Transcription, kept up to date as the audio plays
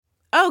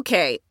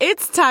Okay,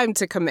 it's time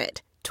to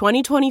commit.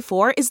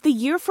 2024 is the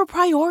year for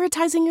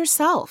prioritizing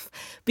yourself.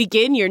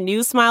 Begin your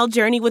new smile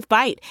journey with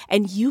Byte,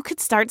 and you could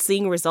start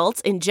seeing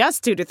results in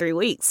just 2 to 3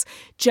 weeks.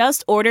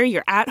 Just order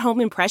your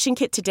at-home impression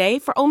kit today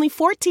for only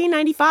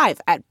 $14.95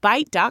 at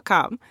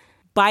Byte.com.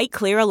 Byte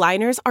Clear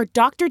aligners are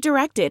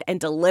doctor-directed and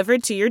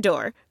delivered to your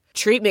door.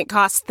 Treatment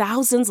costs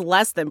thousands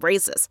less than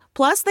braces.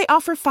 Plus, they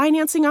offer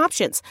financing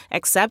options,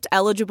 accept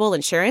eligible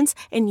insurance,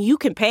 and you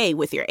can pay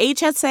with your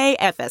HSA,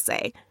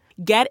 FSA.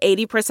 Get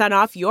 80%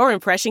 off your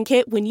impression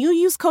kit when you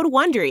use code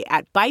WONDERY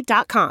at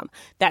Byte.com.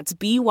 That's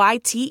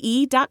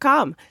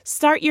BYTE.com.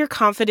 Start your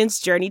confidence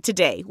journey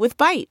today with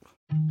Byte.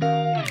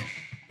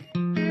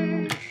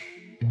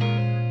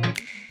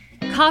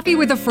 Coffee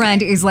with a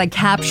friend is like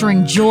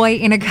capturing joy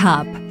in a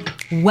cup.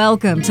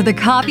 Welcome to the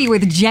Coffee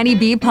with Jenny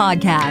B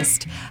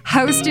podcast,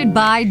 hosted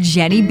by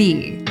Jenny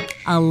B,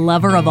 a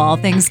lover of all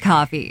things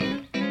coffee.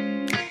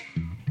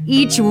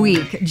 Each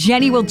week,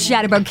 Jenny will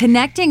chat about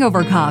connecting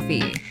over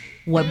coffee,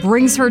 what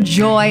brings her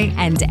joy,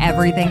 and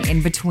everything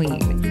in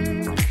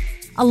between.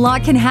 A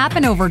lot can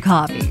happen over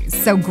coffee,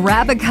 so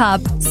grab a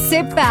cup,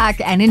 sit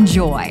back, and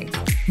enjoy.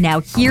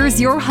 Now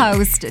here's your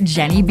host,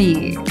 Jenny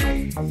B.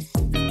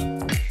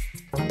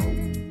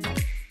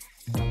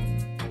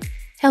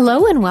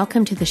 Hello and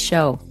welcome to the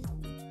show.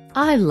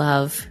 I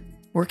love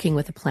working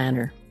with a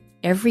planner.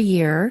 Every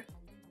year,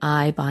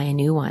 I buy a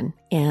new one,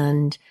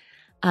 and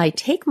I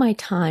take my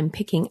time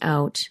picking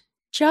out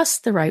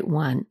just the right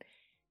one.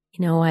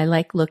 You know, I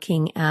like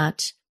looking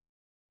at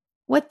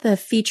what the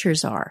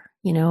features are.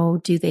 You know,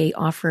 do they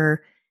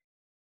offer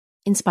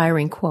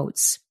inspiring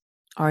quotes?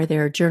 Are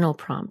there journal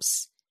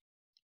prompts?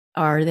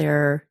 Are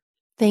there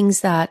things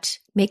that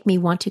make me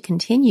want to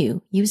continue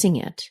using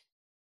it?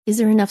 Is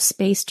there enough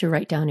space to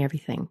write down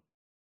everything?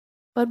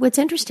 But what's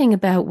interesting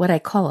about what I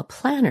call a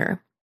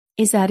planner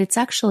is that it's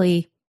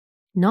actually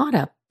not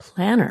a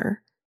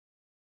planner.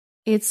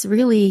 It's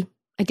really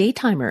a day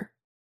timer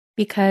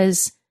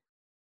because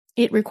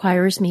it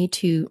requires me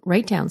to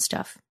write down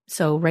stuff.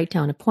 So write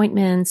down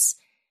appointments,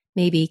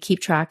 maybe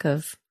keep track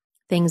of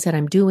things that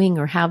I'm doing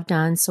or have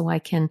done so I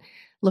can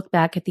look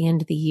back at the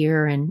end of the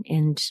year and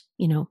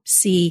you know,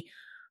 see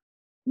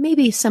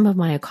maybe some of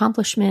my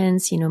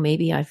accomplishments, you know,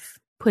 maybe I've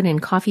put in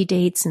coffee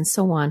dates and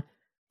so on,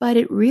 but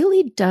it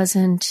really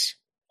doesn't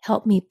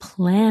help me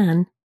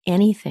plan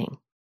anything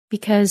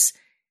because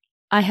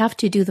I have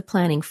to do the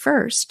planning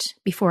first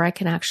before I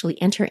can actually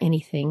enter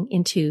anything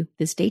into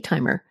this day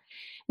timer,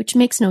 which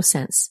makes no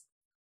sense.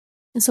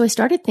 And so I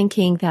started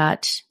thinking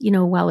that, you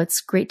know, while it's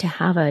great to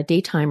have a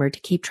day timer to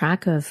keep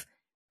track of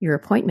your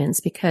appointments,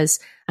 because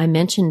I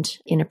mentioned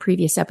in a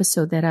previous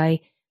episode that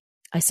I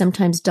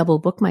sometimes double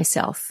book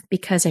myself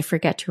because I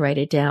forget to write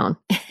it down.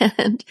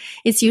 And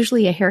it's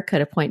usually a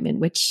haircut appointment,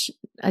 which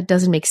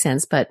doesn't make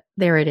sense, but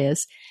there it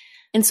is.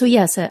 And so,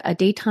 yes, a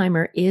day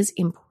timer is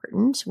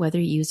important, whether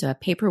you use a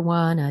paper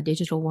one, a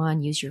digital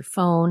one, use your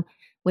phone,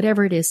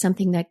 whatever it is,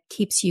 something that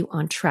keeps you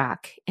on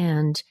track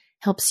and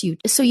helps you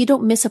so you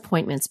don't miss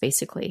appointments,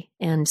 basically.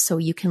 And so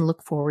you can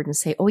look forward and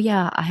say, oh,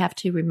 yeah, I have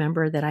to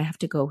remember that I have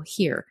to go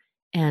here.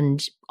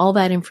 And all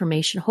that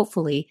information,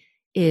 hopefully,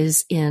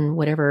 is in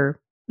whatever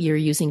you're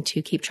using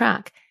to keep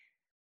track.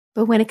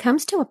 But when it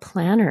comes to a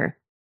planner,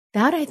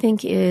 that I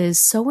think is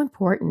so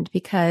important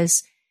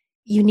because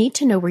you need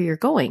to know where you're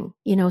going.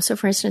 You know, so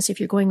for instance, if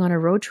you're going on a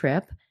road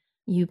trip,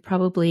 you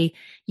probably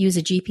use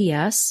a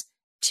GPS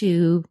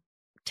to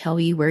tell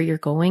you where you're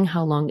going,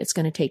 how long it's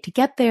going to take to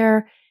get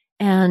there.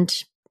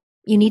 And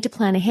you need to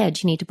plan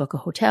ahead. You need to book a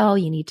hotel.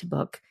 You need to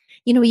book,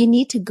 you know, you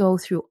need to go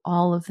through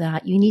all of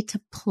that. You need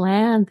to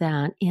plan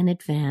that in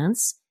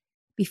advance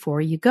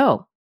before you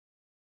go.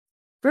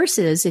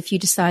 Versus if you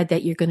decide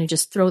that you're going to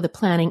just throw the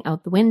planning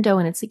out the window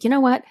and it's like, you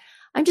know what,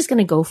 I'm just going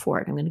to go for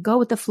it. I'm going to go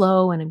with the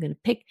flow and I'm going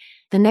to pick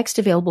the next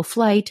available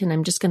flight and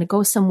I'm just going to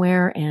go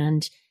somewhere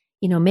and,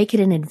 you know, make it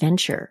an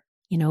adventure,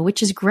 you know,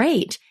 which is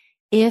great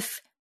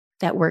if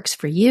that works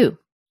for you.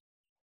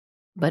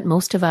 But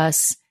most of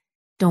us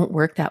don't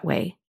work that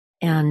way.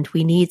 And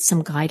we need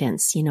some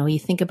guidance. You know, you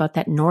think about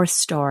that North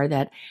Star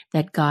that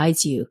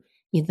guides you,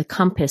 the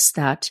compass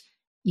that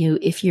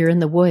if you're in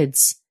the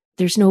woods,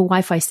 there's no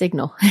Wi-Fi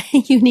signal.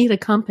 You need a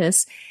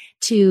compass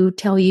to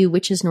tell you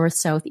which is north,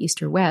 south,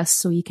 east, or west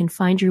so you can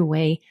find your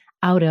way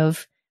out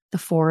of the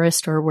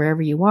forest or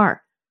wherever you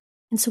are.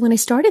 And so when I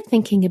started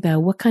thinking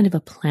about what kind of a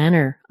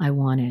planner I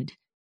wanted,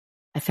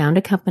 I found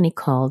a company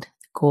called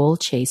Goal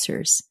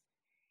Chasers.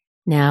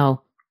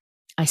 Now,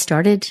 I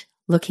started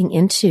looking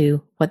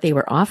into what they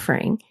were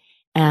offering,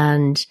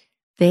 and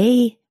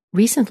they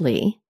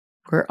recently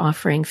were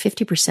offering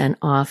 50%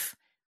 off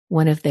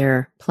one of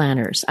their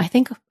planners. I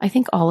think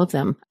all of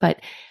them,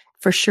 but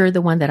for sure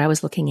the one that I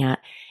was looking at.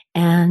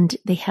 And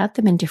they had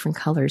them in different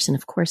colors. And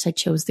of course I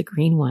chose the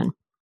green one.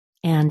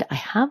 And I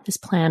have this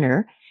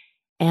planner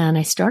and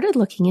I started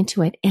looking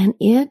into it, and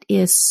it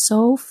is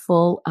so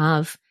full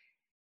of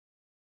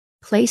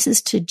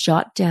places to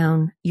jot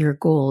down your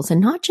goals,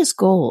 and not just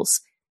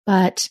goals,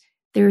 but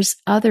there's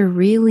other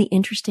really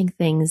interesting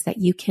things that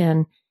you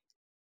can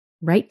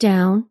write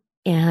down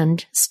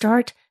and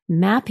start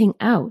mapping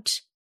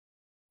out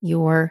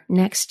your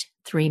next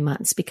 3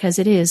 months, because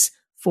it is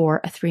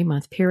for a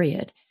 3-month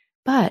period.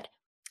 But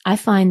I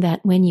find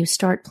that when you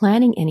start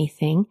planning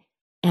anything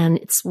and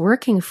it's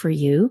working for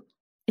you,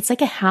 it's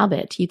like a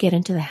habit. You get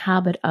into the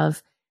habit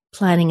of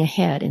planning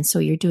ahead. And so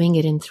you're doing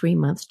it in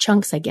 3-month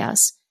chunks, I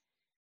guess.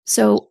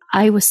 So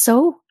I was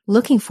so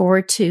looking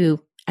forward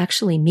to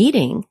actually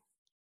meeting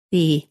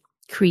the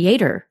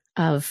creator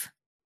of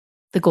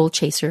the Goal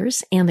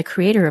Chasers and the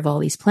creator of all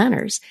these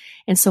planners.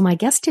 And so my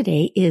guest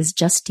today is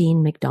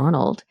Justine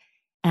McDonald,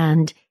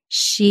 and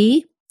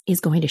she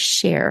is going to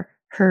share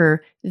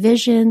her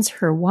visions,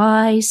 her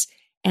whys,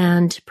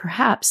 and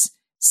perhaps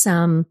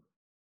some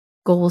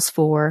goals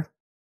for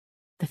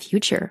the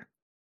future.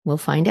 We'll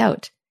find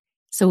out.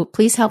 So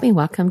please help me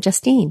welcome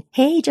Justine.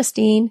 Hey,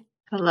 Justine.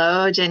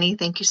 Hello, Jenny.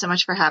 Thank you so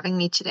much for having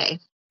me today.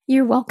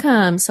 You're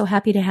welcome. So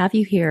happy to have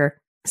you here.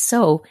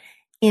 So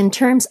in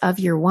terms of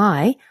your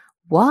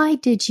why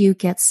did you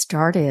get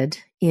started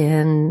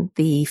in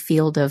the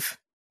field of,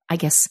 I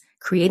guess,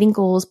 creating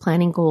goals,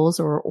 planning goals,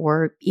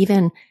 or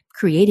even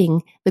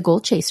creating the Goal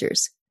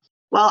Chasers?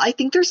 Well, I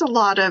think there's a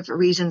lot of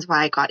reasons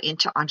why I got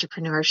into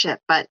entrepreneurship,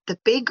 but the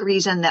big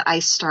reason that I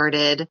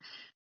started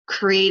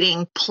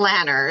creating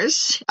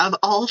planners of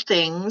all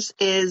things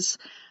is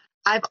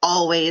I've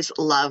always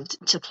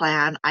loved to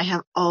plan. I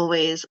have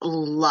always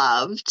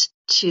loved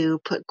to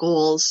put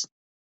goals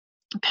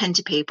pen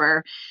to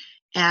paper.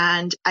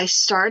 And I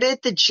started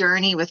the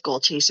journey with Goal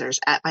Chasers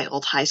at my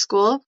old high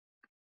school,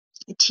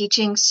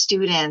 teaching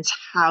students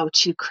how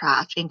to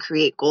craft and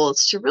create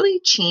goals to really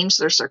change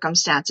their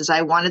circumstances.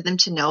 I wanted them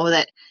to know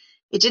that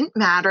it didn't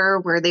matter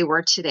where they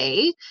were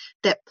today,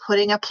 that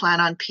putting a plan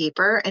on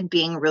paper and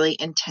being really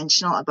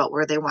intentional about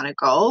where they want to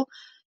go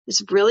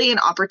is really an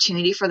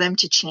opportunity for them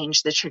to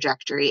change the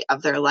trajectory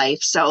of their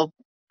life. So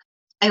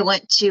I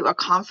went to a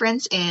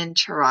conference in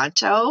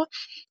Toronto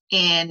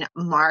in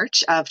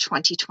March of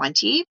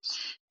 2020.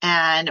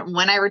 And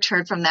when I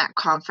returned from that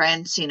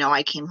conference,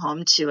 I came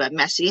home to a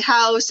messy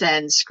house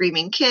and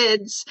screaming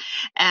kids,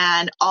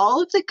 and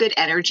all of the good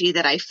energy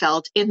that I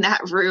felt in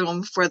that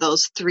room for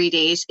those 3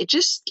 days, it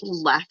just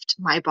left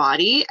my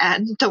body,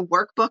 and the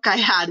workbook I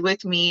had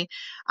with me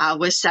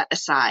was set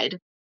aside.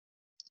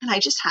 And I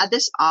just had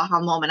this aha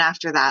moment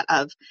after that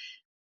of,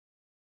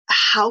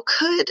 how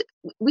could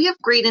we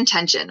have great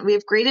intention? We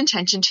have great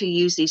intention to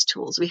use these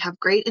tools. We have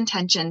great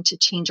intention to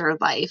change our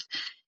life.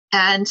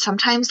 And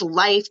sometimes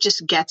life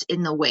just gets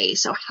in the way.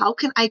 So how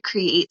can I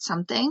create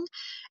something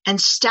and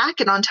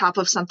stack it on top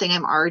of something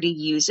I'm already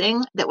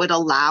using that would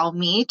allow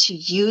me to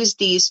use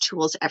these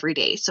tools every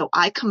day? So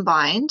I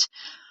combined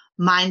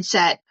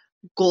mindset,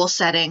 goal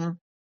setting,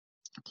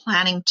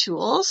 planning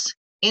tools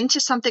into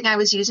something I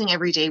was using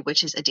every day,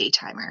 which is a day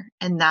timer.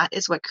 And that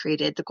is what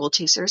created the Goal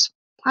Chasers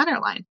planner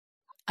line.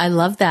 I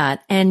love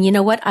that. And you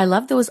know what? I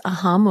love those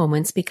aha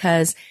moments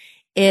because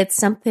it's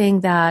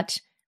something that,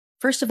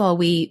 first of all,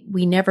 we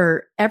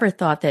never ever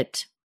thought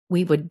that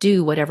we would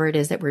do whatever it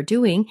is that we're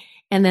doing.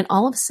 And then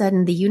all of a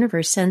sudden the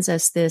universe sends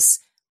us this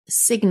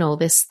signal,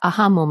 this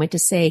aha moment to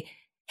say,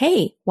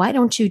 hey, why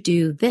don't you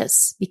do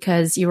this?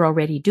 Because you're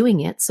already doing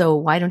it. So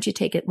why don't you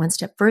take it one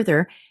step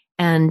further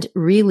and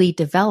really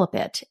develop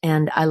it?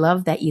 And I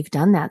love that you've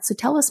done that. So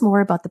tell us more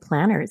about the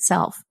planner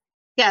itself.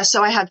 Yeah,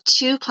 so I have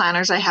 2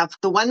 planners. I have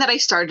the one that I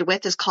started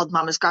with is called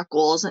Mama's Got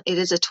Goals, and it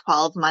is a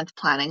 12-month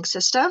planning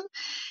system.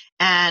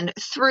 And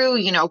through,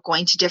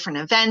 going to different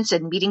events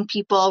and meeting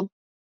people,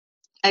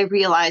 I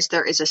realized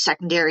there is a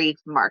secondary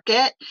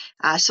market.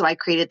 So I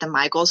created the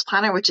My Goals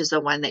Planner, which is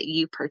the one that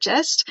you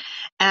purchased.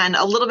 And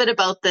a little bit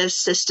about this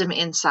system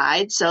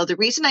inside. So the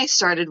reason I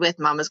started with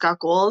Mama's Got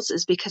Goals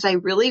is because I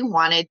really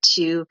wanted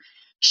to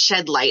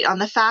shed light on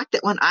the fact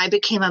that when I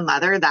became a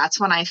mother, that's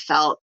when I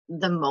felt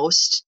the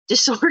most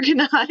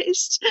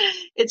disorganized.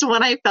 It's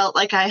when I felt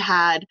like I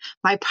had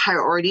my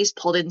priorities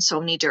pulled in so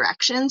many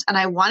directions, and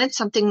I wanted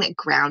something that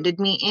grounded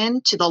me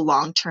into the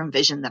long-term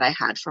vision that I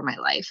had for my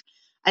life.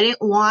 I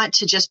didn't want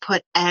to just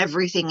put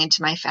everything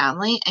into my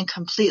family and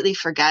completely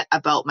forget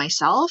about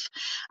myself.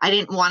 I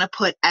didn't want to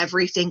put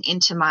everything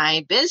into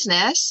my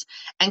business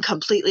and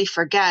completely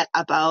forget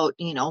about,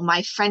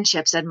 my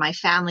friendships and my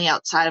family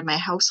outside of my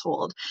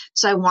household.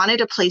 So I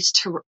wanted a place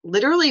to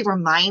literally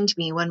remind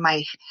me when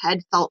my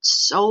head felt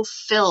so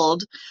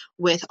filled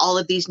with all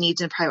of these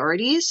needs and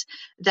priorities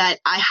that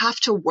I have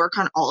to work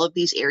on all of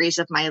these areas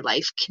of my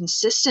life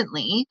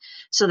consistently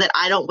so that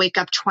I don't wake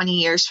up 20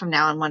 years from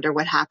now and wonder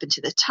what happened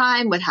to the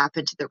time, what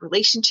happened to the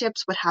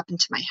relationships, what happened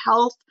to my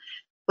health,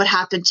 what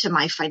happened to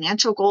my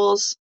financial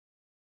goals.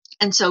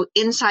 And so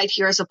inside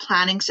here is a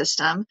planning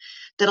system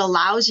that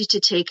allows you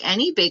to take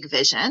any big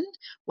vision,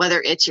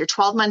 whether it's your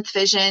 12-month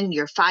vision,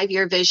 your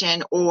 5-year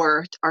vision,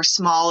 or our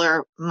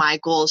smaller My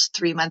Goals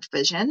 3-month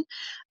vision.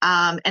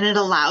 And it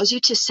allows you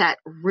to set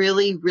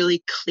really,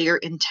 really clear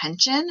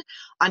intention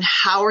on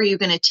how are you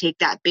going to take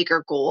that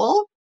bigger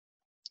goal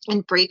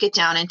and break it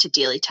down into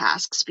daily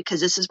tasks,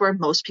 because this is where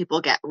most people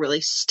get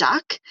really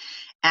stuck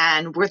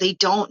and where they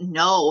don't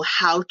know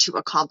how to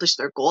accomplish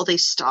their goal, they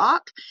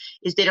stop,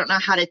 is they don't know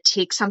how to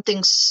take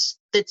something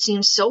that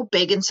seems so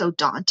big and so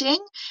daunting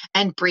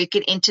and break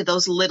it into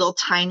those little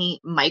tiny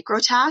micro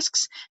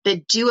tasks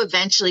that do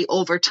eventually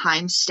over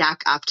time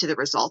stack up to the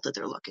result that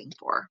they're looking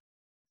for.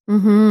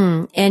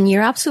 Mm-hmm. And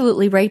you're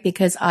absolutely right,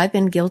 because I've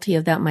been guilty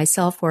of that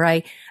myself, where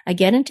I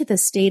get into the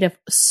state of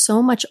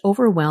so much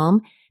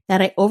overwhelm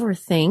that I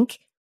overthink.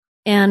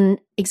 And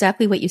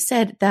exactly what you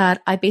said,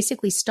 that I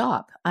basically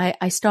stop.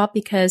 I stop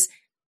because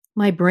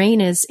my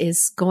brain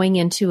is going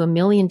into a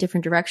million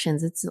different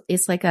directions.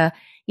 It's like a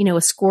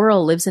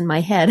squirrel lives in my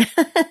head.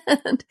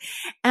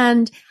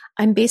 And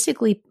I'm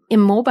basically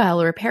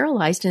immobile or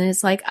paralyzed. And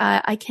it's like,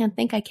 I can't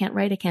think, I can't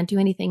write, I can't do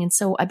anything. And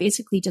so I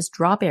basically just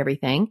drop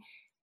everything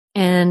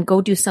and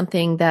go do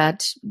something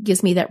that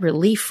gives me that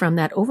relief from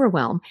that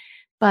overwhelm.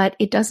 But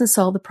it doesn't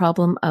solve the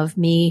problem of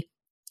me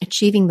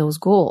achieving those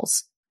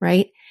goals,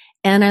 right?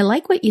 And I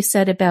like what you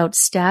said about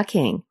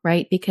stacking,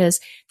 right? Because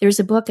there's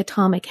a book,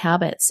 Atomic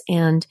Habits,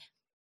 and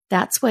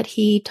that's what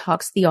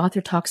the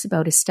author talks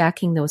about, is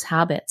stacking those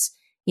habits.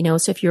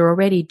 So if you're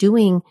already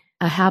doing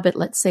a habit,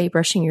 let's say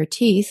brushing your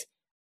teeth,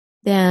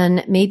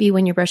 then maybe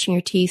when you're brushing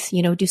your teeth,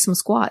 do some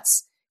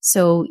squats.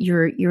 So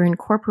you're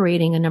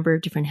incorporating a number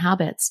of different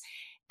habits.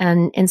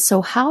 And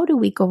so how do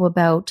we go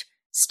about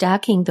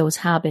stacking those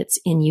habits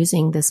in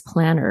using this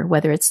planner,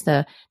 whether it's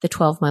the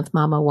 12-month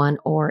Mama one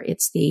or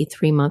it's the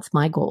 3-month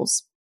My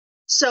Goals?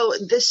 So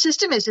the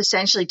system is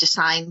essentially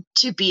designed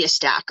to be a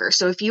stacker.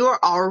 So if you are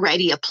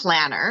already a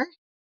planner,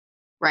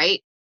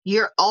 right,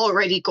 you're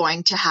already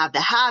going to have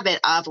the habit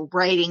of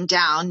writing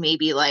down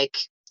maybe like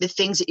the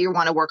things that you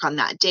want to work on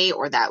that day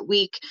or that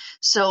week.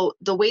 So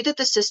the way that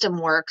the system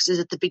works is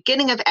at the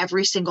beginning of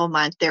every single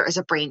month, there is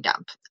a brain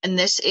dump. And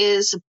this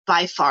is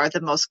by far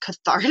the most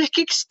cathartic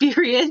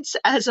experience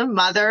as a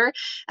mother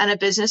and a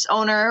business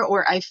owner,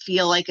 where I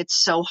feel like it's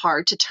so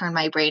hard to turn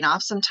my brain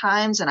off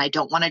sometimes, and I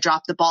don't want to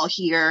drop the ball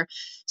here.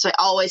 So I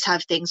always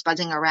have things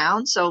buzzing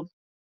around. So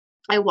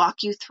I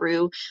walk you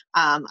through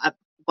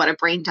what a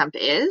brain dump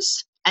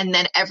is. And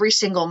then every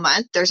single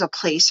month, there's a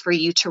place for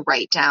you to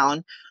write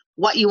down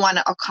what you want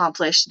to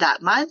accomplish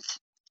that month,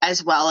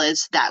 as well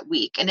as that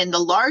week. And in the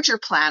larger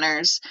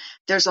planners,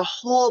 there's a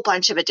whole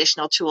bunch of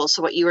additional tools.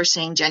 So what you were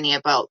saying, Jenny,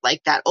 about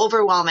like that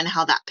overwhelm and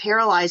how that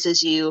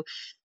paralyzes you.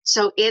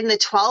 So in the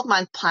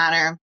 12-month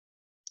planner,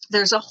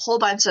 there's a whole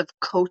bunch of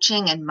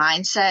coaching and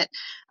mindset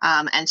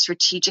and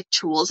strategic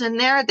tools in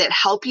there that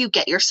help you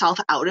get yourself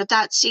out of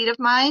that state of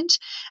mind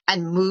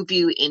and move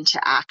you into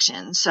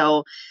action.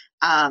 So,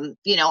 I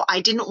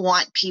didn't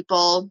want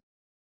people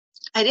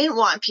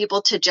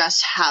to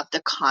just have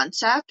the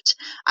concept.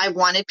 I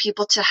wanted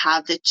people to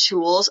have the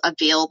tools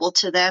available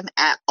to them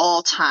at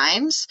all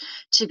times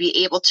to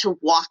be able to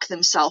walk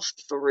themselves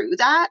through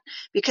that.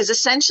 Because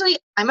essentially,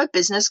 I'm a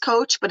business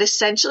coach, but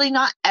essentially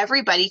not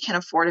everybody can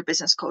afford a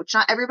business coach.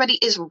 Not everybody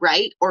is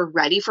right or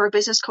ready for a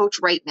business coach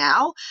right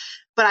now.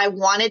 But I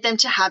wanted them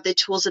to have the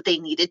tools that they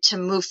needed to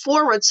move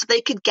forward so they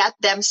could get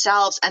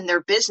themselves and their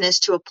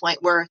business to a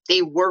point where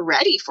they were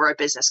ready for a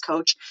business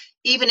coach,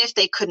 even if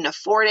they couldn't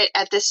afford it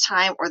at this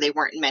time or they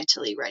weren't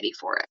mentally ready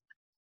for it.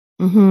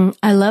 Mm-hmm.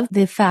 I love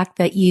the fact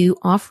that you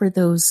offer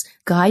those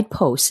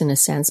guideposts in a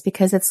sense,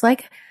 because it's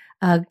like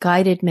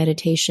guided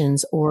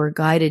meditations or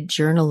guided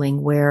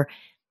journaling, where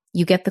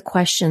you get the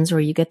questions or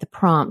you get the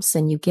prompts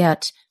and you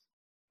get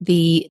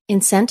the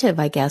incentive,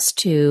 I guess,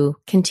 to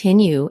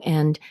continue.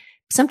 And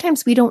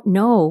sometimes we don't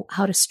know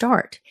how to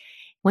start.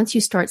 Once you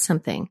start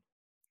something,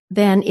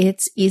 then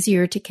it's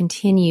easier to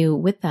continue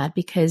with that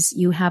because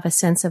you have a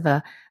sense of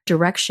a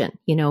direction.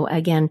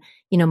 Again,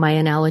 my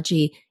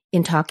analogy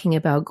in talking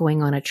about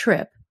going on a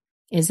trip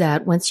is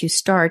that once you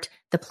start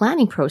the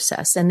planning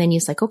process and then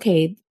you're like,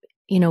 okay,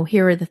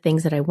 here are the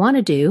things that I want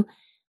to do.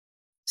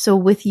 So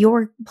with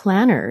your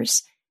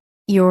planners,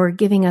 you're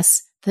giving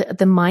us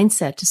the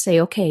mindset to say,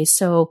 okay,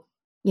 so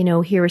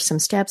here are some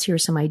steps, here are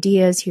some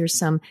ideas, here's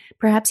some,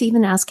 perhaps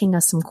even asking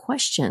us some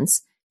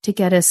questions to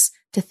get us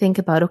to think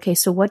about, okay,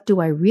 so what do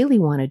I really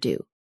want to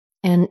do?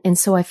 And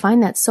so I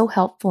find that so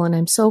helpful. And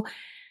I'm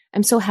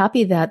so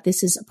happy that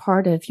this is a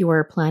part of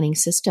your planning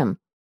system.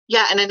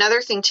 Yeah. And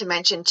another thing to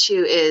mention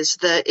too is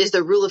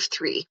the rule of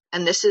 3.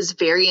 And this is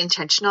very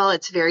intentional.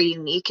 It's very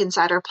unique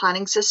inside our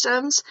planning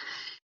systems.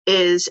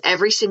 Is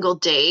every single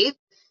day,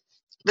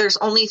 there's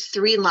only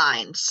 3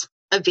 lines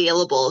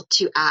available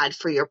to add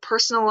for your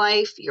personal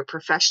life, your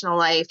professional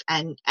life,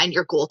 and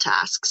your goal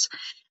tasks.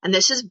 And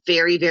this is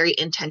very, very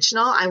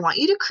intentional. I want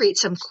you to create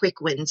some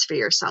quick wins for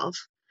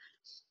yourself.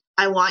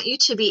 I want you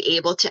to be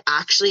able to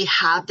actually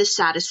have the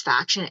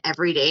satisfaction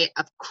every day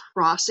of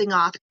crossing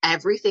off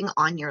everything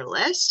on your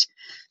list.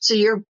 So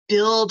you're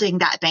building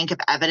that bank of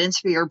evidence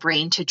for your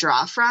brain to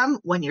draw from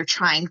when you're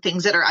trying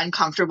things that are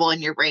uncomfortable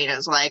and your brain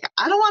is like,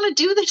 I don't want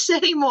to do this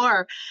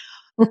anymore.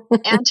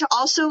 And to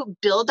also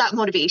build that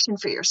motivation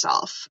for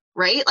yourself,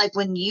 right? Like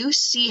when you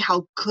see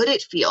how good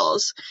it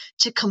feels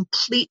to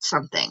complete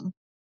something,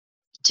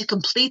 to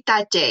complete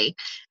that day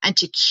and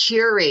to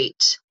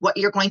curate what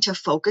you're going to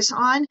focus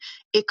on,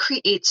 it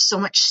creates so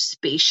much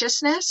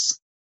spaciousness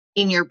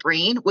in your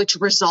brain, which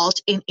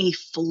results in a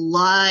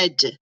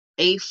flood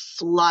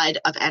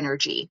of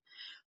energy.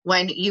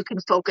 When you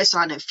can focus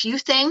on a few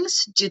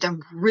things, do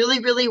them really,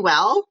 really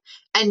well,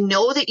 and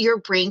know that your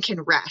brain can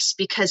rest,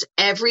 because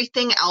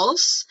everything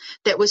else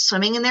that was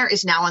swimming in there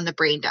is now on the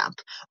brain dump,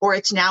 or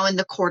it's now in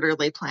the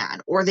quarterly plan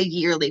or the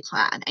yearly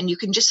plan. And you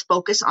can just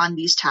focus on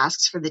these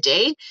tasks for the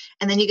day,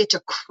 and then you get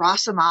to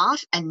cross them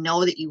off and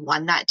know that you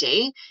won that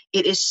day.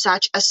 It is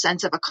such a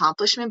sense of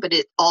accomplishment, but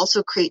it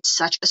also creates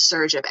such a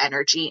surge of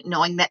energy,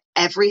 knowing that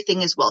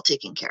everything is well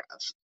taken care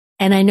of.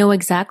 And I know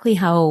exactly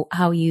how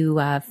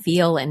you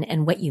feel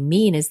and what you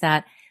mean is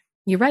that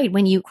you're right.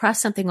 When you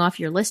cross something off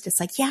your list, it's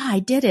like, yeah, I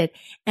did it.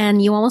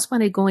 And you almost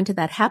want to go into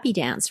that happy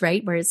dance,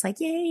 right? Where it's like,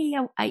 yay,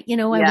 I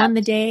won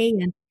the day.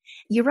 And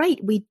you're right.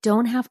 We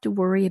don't have to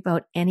worry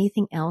about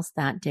anything else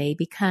that day,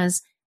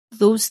 because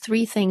those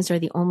 3 things are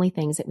the only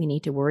things that we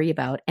need to worry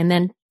about. And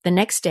then the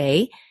next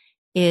day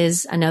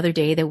is another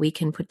day that we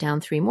can put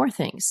down 3 more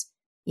things.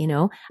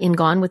 In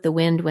Gone with the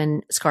Wind,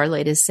 when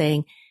Scarlett is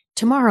saying,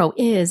 tomorrow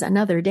is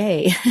another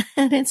day.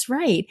 And it's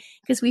right,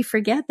 because we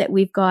forget that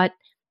we've got,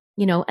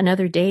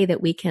 another day that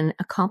we can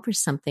accomplish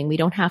something. We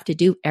don't have to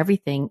do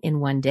everything in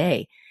one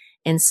day.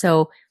 And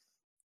so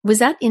was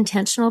that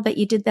intentional that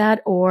you did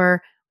that?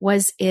 Or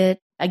was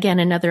it, again,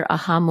 another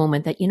aha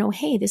moment that,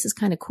 hey, this is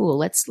kind of cool.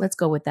 Let's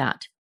go with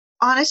that.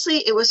 Honestly,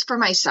 it was for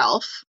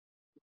myself.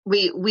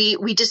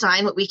 We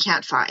design what we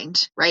can't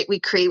find, right? We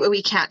create what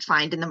we can't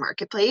find in the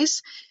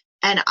marketplace.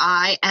 And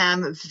I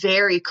am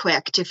very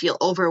quick to feel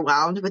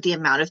overwhelmed with the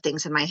amount of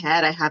things in my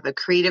head. I have a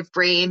creative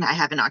brain. I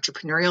have an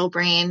entrepreneurial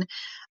brain.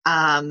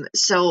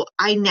 So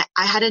I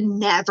had a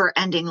never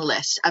ending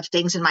list of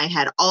things in my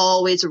head,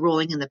 always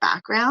rolling in the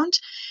background.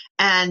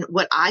 And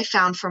what I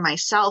found for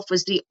myself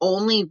was the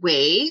only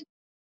way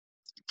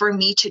for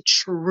me to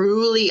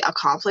truly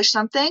accomplish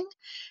something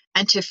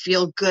and to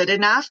feel good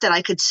enough that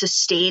I could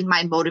sustain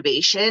my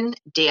motivation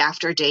day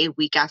after day,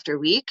 week after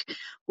week,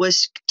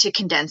 was to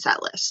condense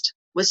that list,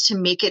 was to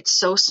make it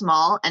so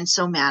small and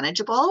so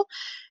manageable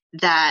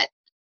that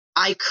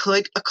I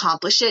could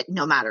accomplish it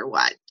no matter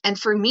what. And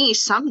for me,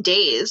 some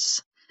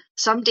days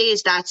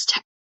that's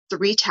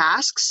 3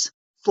 tasks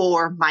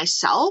for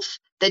myself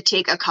that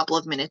take a couple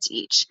of minutes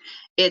each.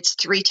 It's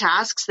 3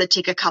 tasks that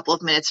take a couple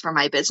of minutes for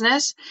my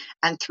business,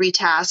 and 3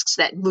 tasks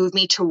that move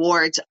me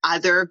towards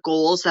other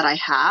goals that I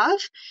have.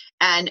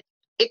 And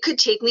it could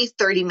take me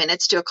 30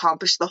 minutes to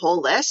accomplish the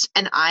whole list.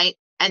 And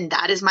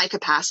that is my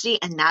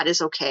capacity, and that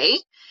is okay.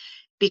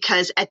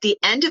 Because at the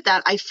end of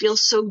that, I feel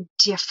so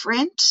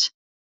different.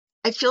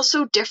 I feel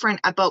so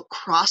different about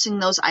crossing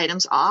those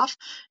items off,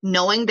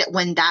 knowing that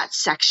when that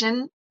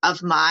section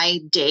of my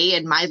day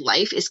and my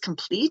life is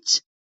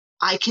complete,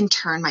 I can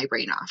turn my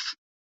brain off.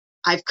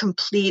 I've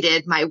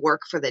completed my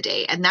work for the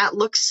day. And that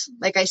looks,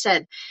 like I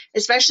said,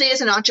 especially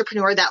as an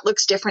entrepreneur, that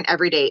looks different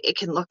every day. It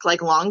can look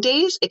like long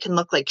days. It can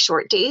look like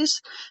short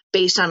days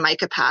based on my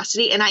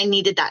capacity. And I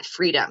needed that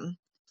freedom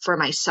for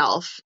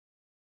myself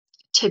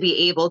to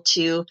be able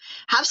to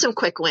have some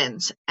quick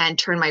wins and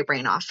turn my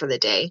brain off for the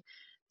day.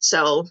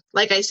 So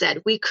like I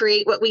said, we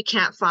create what we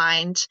can't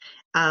find,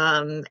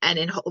 and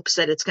in hopes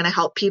that it's going to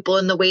help people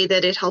in the way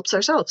that it helps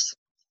ourselves.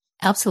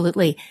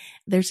 Absolutely.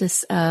 There's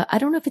this, I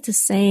don't know if it's a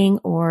saying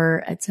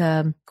or it's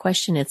a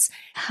question. It's,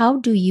 how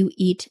do you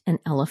eat an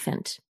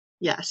elephant?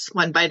 Yes,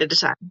 one bite at a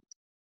time.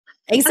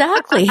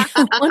 Exactly.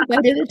 One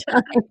bite at a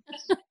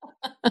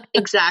time.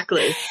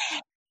 Exactly.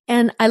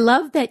 And I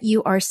love that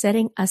you are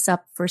setting us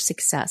up for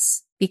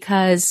success,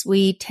 because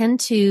we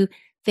tend to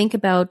think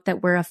about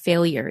that we're a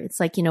failure. It's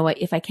like,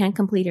 if I can't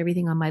complete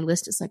everything on my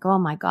list, it's like, oh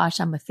my gosh,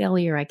 I'm a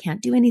failure. I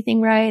can't do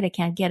anything right. I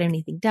can't get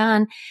anything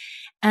done.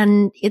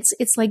 And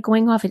it's like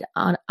going off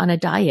on a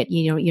diet.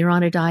 You're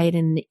on a diet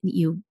and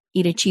you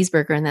eat a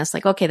cheeseburger, and that's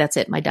like, okay, that's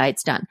it. My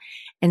diet's done.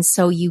 And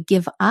so you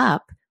give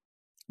up,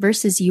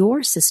 versus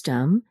your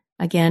system,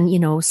 again,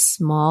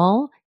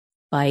 small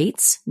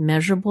bites,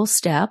 measurable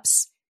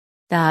steps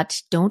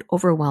that don't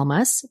overwhelm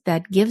us,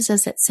 that gives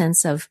us that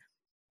sense of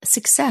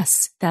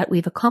success, that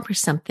we've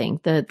accomplished something,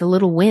 the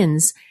little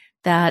wins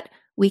that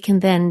we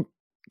can then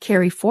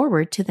carry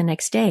forward to the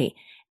next day.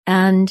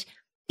 And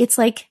it's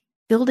like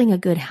building a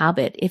good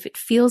habit. If it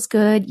feels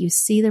good, you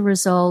see the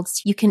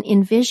results, you can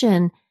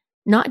envision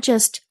not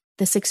just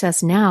the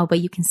success now, but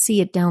you can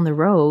see it down the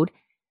road.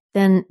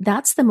 Then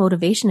that's the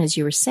motivation, as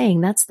you were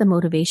saying, that's the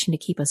motivation to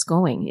keep us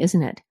going,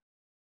 isn't it?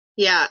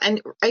 Yeah.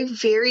 And I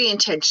very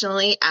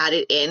intentionally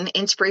added in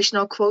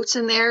inspirational quotes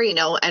in there,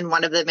 and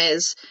one of them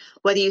is,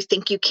 whether you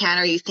think you can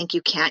or you think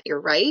you can't,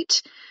 you're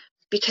right.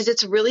 Because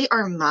it's really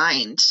our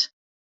mind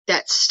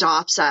that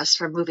stops us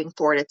from moving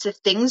forward. It's the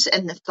things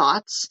and the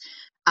thoughts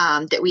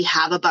that we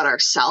have about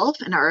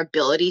ourselves and our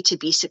ability to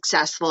be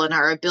successful and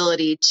our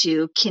ability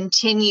to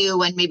continue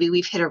when maybe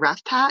we've hit a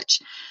rough patch.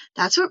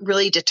 That's what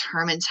really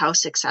determines how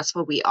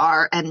successful we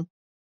are. And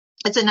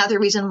it's another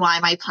reason why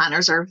my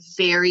planners are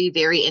very,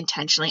 very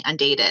intentionally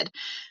undated.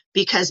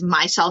 because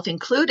myself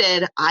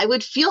included, I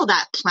would feel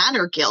that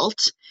planner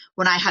guilt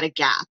when I had a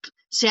gap.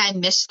 Say I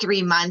missed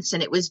 3 months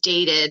and it was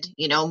dated,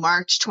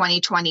 March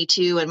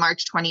 2022 and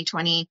March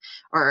 2020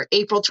 or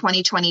April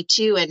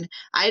 2022. And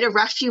I had a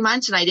rough few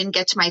months and I didn't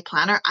get to my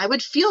planner. I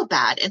would feel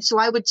bad. And so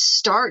I would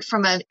start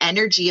from an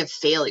energy of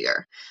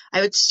failure.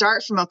 I would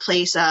start from a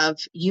place of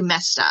you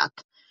messed up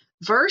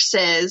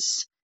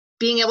versus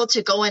being able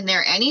to go in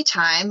there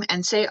anytime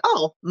and say,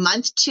 oh,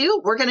 month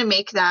 2, we're going to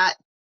make that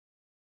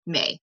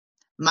May.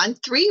 Month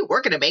 3,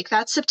 we're going to make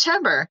that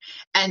September.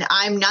 And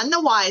I'm none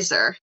the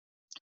wiser,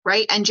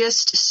 right? And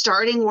just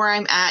starting where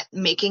I'm at,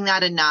 making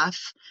that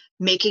enough,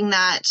 making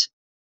that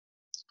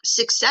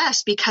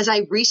success because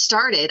I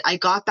restarted, I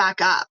got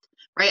back up,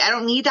 right? I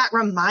don't need that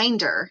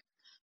reminder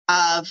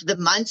of the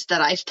months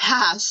that I've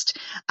passed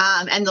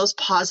and those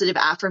positive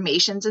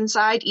affirmations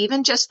inside,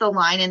 even just the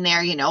line in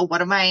there,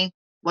 what am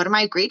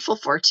I grateful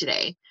for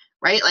today,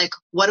 right? Like,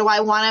 what do I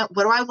want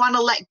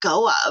to let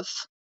go of?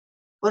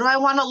 What do I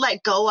want to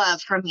let go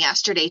of from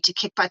yesterday to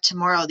kick butt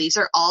tomorrow? These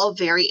are all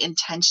very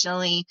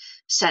intentionally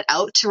set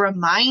out to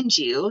remind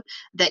you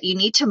that you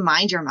need to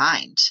mind your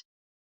mind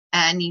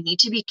and you need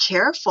to be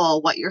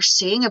careful what you're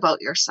saying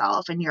about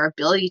yourself and your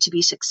ability to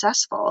be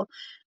successful,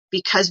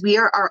 because we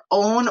are our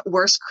own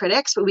worst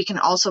critics, but we can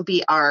also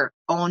be our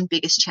own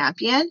biggest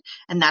champion.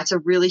 And that's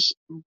really,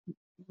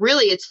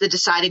 it's the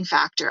deciding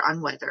factor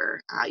on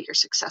whether you're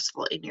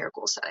successful in your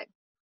goal setting.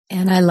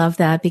 And I love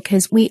that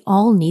because we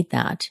all need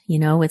that.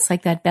 It's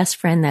like that best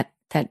friend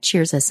that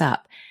cheers us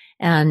up.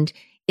 And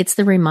it's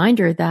the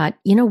reminder that,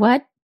 you know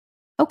what?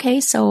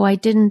 Okay, so I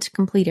didn't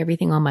complete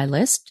everything on my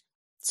list.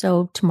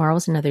 So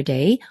tomorrow's another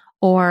day.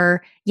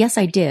 Or yes,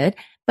 I did.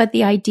 But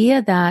the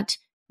idea that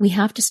we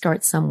have to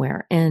start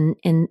somewhere. And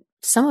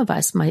some of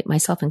us,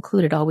 myself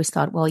included, always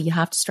thought, well, you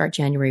have to start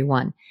January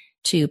 1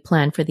 to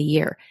plan for the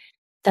year.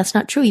 That's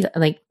not true.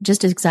 Like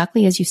just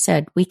exactly as you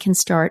said, we can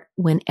start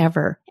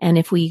whenever. And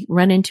if we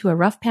run into a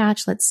rough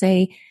patch, let's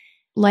say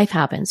life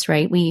happens,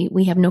 right?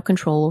 We have no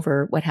control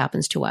over what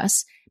happens to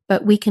us,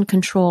 but we can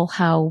control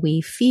how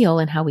we feel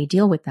and how we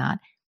deal with that.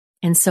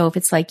 And so if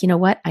it's like, you know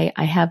what, I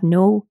have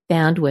no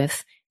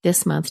bandwidth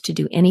this month to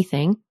do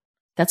anything,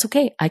 that's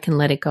okay. I can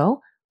let it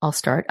go. I'll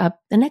start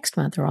up the next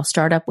month, or I'll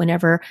start up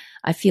whenever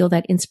I feel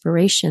that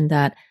inspiration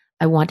that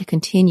I want to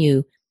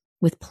continue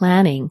with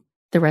planning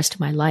the rest of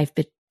my life.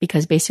 But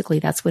because basically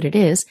that's what it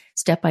is,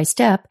 step by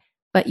step,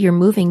 but you're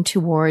moving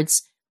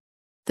towards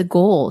the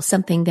goal,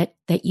 something that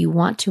you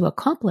want to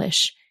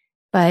accomplish.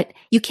 But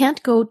you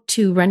can't go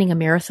to running a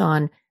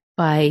marathon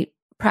by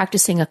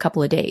practicing a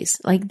couple of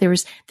days. Like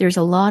there's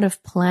a lot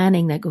of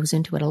planning that goes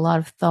into it, a lot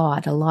of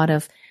thought, a lot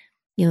of,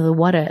 the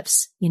what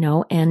ifs,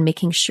 and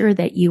making sure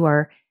that you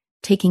are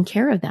taking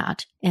care of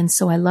that. And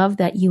so I love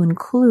that you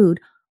include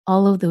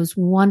all of those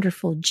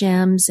wonderful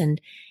gems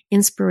and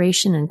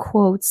inspiration and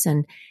quotes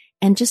and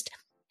just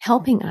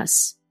helping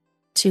us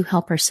to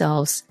help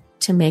ourselves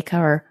to make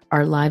our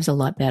lives a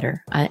lot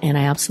better. And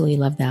I absolutely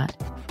love that.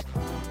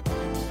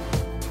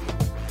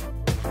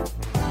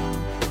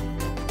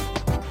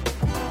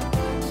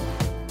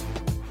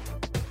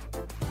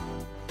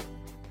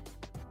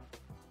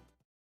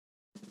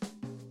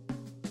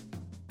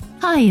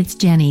 Hi, it's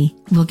Jenny.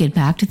 We'll get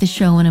back to the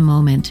show in a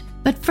moment.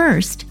 But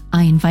first,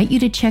 I invite you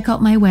to check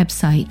out my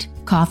website,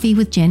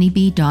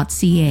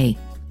 coffeewithjennyb.ca.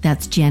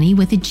 That's Jenny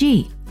with a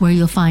G, where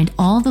you'll find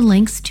all the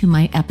links to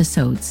my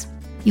episodes.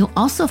 You'll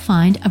also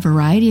find a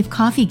variety of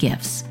coffee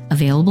gifts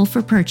available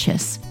for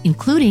purchase,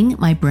 including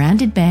my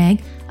branded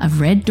bag of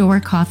Red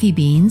Door coffee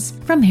beans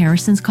from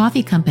Harrison's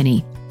Coffee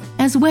Company.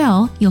 As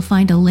well, you'll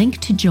find a link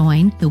to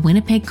join the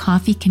Winnipeg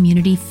Coffee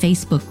Community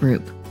Facebook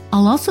group.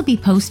 I'll also be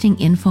posting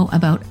info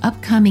about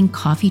upcoming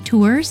coffee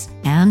tours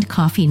and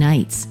coffee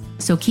nights,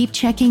 so keep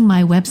checking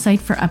my website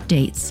for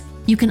updates.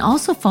 You can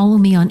also follow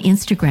me on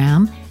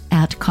Instagram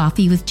at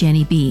Coffee with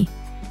Jenny B.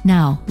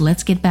 Now,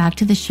 let's get back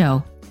to the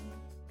show.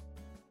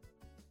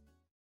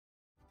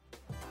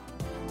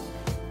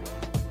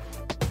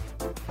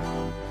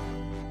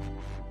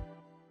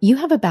 You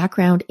have a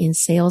background in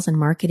sales and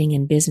marketing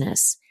and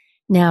business.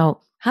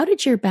 Now, how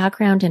did your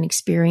background and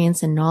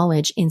experience and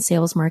knowledge in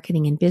sales,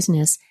 marketing, and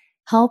business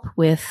help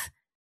with,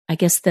 I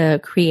guess,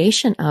 the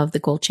creation of the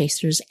Goal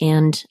Chasers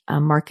and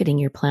marketing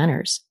your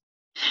planners?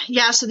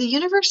 Yeah, so the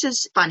universe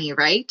is funny,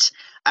 right?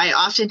 I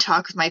often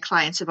talk with my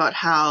clients about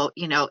how,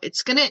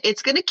 it's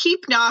gonna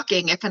keep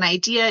knocking. If an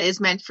idea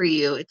is meant for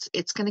you,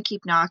 it's gonna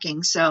keep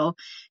knocking. So,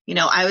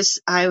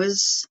 I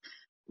was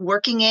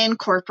working in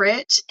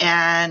corporate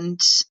and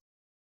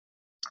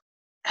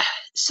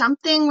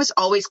something was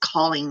always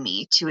calling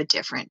me to a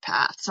different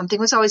path. Something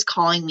was always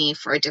calling me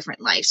for a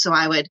different life. So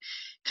I would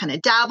kind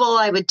of dabble.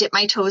 I would dip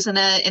my toes in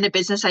a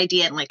business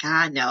idea and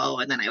no.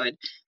 And then I would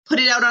put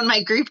it out on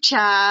my group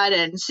chat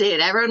and say it.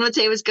 Everyone would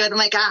say it was good. I'm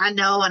like,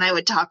 no. And I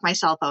would talk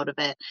myself out of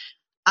it.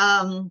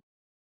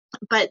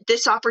 But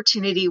this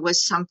opportunity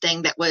was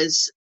something that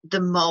was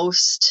the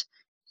most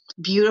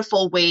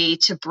beautiful way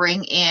to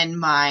bring in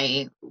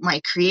my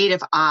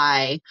creative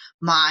eye,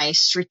 my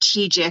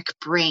strategic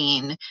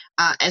brain,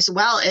 as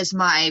well as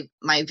my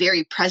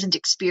very present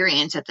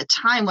experience. At the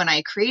time when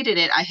I created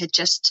it, I had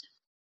just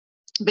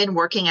been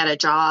working at a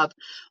job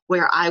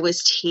where I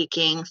was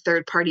taking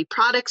third-party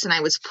products and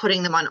I was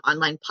putting them on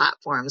online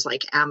platforms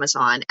like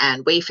Amazon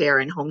and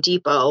Wayfair and Home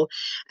Depot.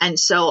 And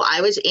so I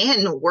was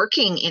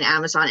working in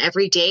Amazon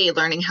every day,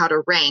 learning how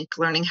to rank,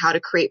 learning how to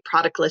create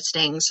product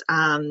listings.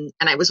 And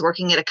I was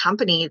working at a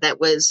company that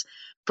was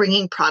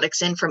bringing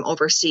products in from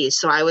overseas.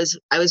 So I was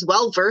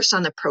well versed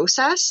on the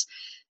process.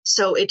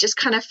 So it just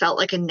kind of felt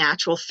like a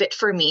natural fit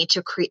for me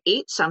to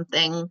create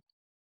something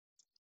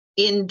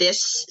in this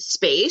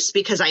space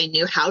because I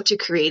knew how to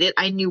create it.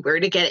 I knew where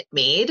to get it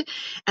made.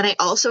 And I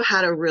also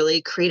had a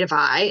really creative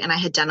eye, and I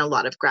had done a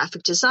lot of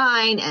graphic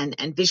design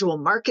and visual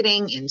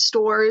marketing in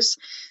stores.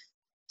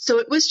 So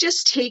it was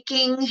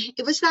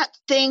it was that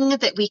thing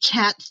that we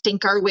can't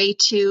think our way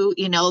to,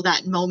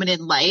 that moment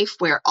in life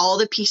where all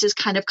the pieces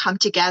kind of come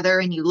together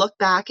and you look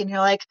back and you're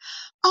like,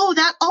 oh,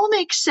 that all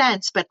makes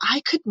sense. But I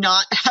could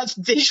not have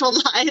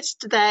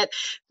visualized that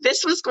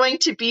this was going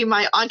to be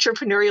my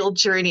entrepreneurial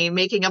journey,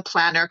 making a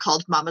planner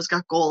called Mama's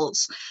Got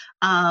Goals.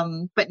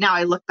 But now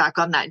I look back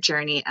on that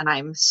journey and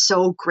I'm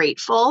so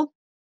grateful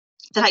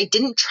that I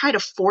didn't try to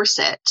force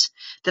it,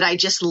 that I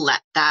just let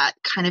that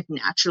kind of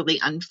naturally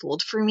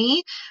unfold for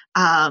me.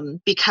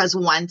 Because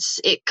once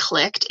it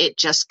clicked, it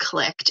just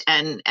clicked.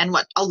 And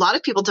what a lot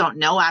of people don't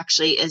know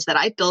actually is that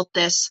I built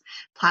this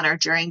planner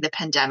during the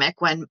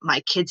pandemic when my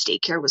kids'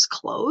 daycare was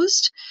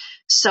closed.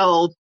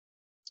 So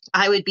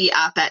I would be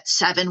up at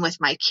 7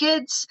 with my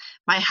kids.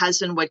 My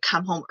husband would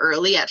come home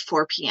early at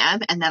 4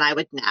 p.m. and then I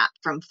would nap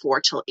from 4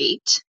 till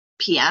 8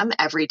 p.m.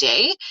 every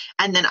day.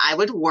 And then I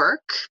would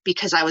work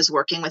because I was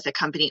working with a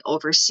company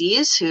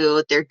overseas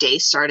who their day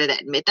started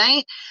at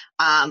midnight.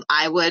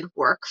 I would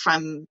work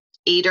from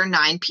 8 or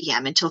 9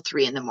 p.m. until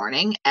 3 in the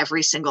morning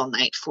every single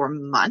night for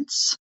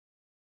months.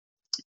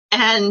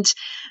 And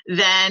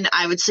then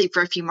I would sleep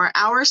for a few more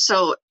hours.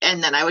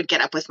 And then I would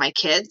get up with my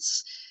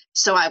kids.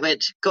 So I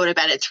would go to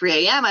bed at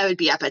 3 a.m. I would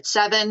be up at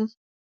 7.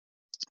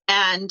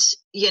 And,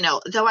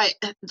 though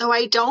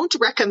I don't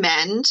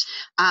recommend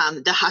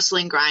the hustle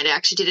and grind, I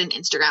actually did an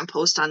Instagram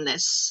post on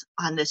this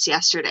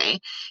yesterday,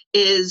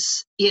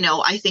 is,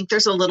 I think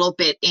there's a little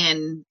bit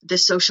in the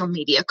social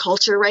media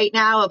culture right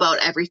now about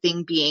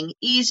everything being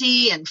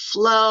easy and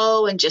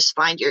flow and just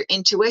find your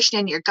intuition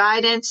and your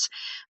guidance.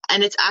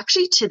 And it's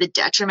actually to the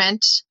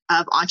detriment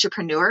of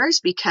entrepreneurs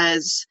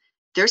because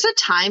there's a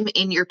time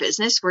in your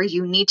business where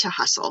you need to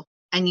hustle.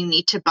 And you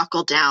need to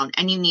buckle down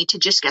and you need to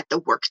just get the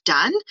work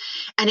done.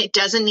 And it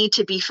doesn't need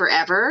to be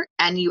forever.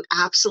 And you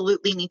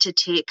absolutely need to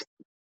take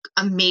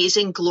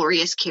amazing,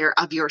 glorious care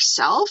of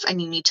yourself.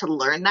 And you need to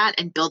learn that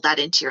and build that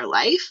into your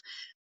life.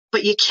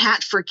 But you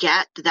can't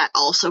forget that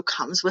also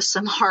comes with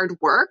some hard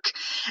work.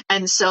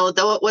 And so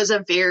though it was a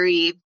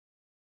very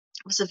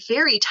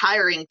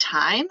tiring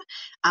time,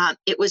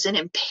 it was an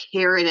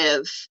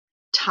imperative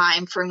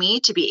time for me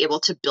to be able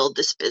to build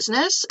this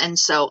business. And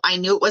so I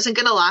knew it wasn't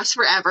going to last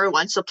forever.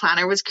 Once the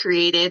planner was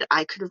created,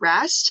 I could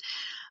rest.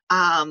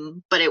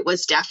 But it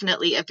was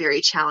definitely a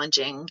very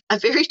challenging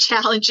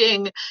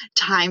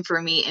time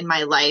for me in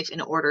my life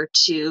in order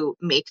to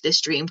make this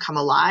dream come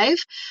alive.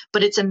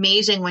 But it's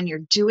amazing when you're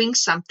doing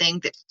something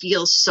that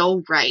feels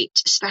so right,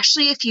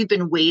 especially if you've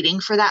been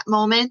waiting for that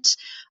moment.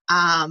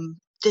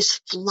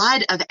 This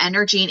flood of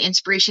energy and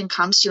inspiration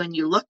comes to you and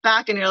you look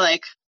back and you're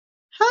like,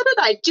 how did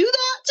I do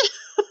that?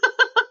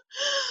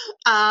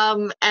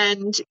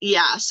 And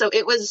yeah, so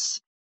it was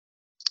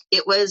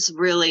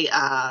really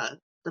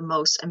the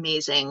most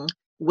amazing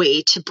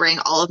way to bring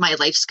all of my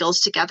life skills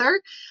together.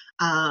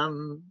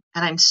 And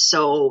I'm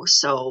so,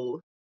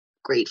 so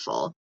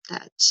grateful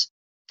that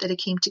it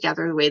came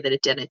together the way that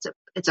it did.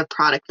 It's a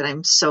product that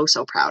I'm so,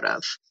 so proud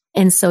of.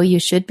 And so you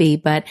should be,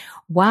 but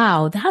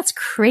wow, that's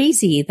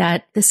crazy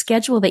that the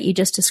schedule that you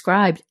just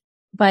described.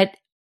 But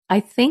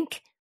I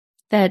think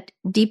that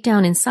deep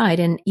down inside,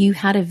 and you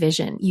had a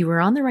vision, you were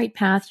on the right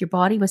path. Your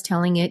body was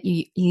telling it,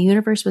 the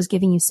universe was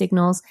giving you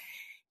signals.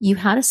 You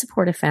had to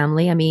support a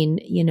family. I mean,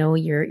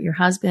 your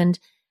husband,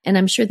 and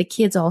I'm sure the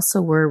kids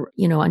also were,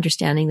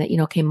 understanding that,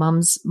 okay,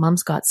 mom's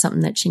got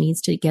something that she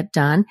needs to get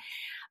done,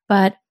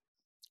 but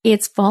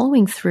it's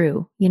following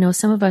through.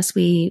 Some of us,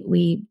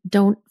 we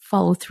don't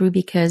follow through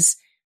because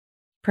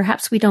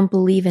perhaps we don't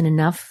believe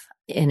enough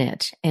in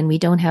it and we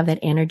don't have that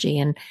energy.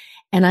 And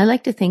I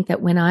like to think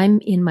that when I'm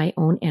in my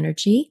own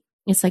energy,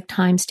 it's like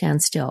time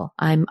stands still.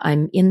 I'm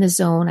in the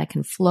zone. I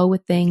can flow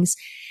with things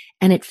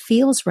and it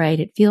feels right.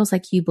 It feels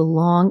like you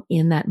belong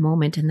in that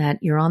moment and that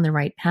you're on the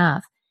right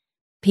path.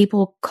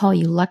 People call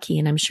you lucky.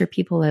 And I'm sure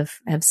people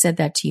have said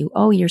that to you.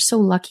 Oh, you're so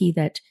lucky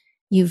that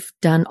you've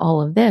done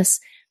all of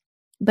this.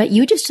 But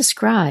you just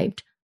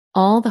described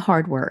all the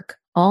hard work,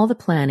 all the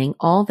planning,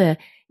 all the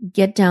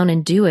get down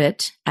and do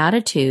it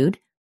attitude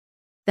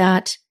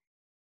that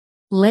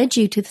led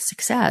you to the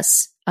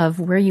success of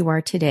where you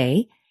are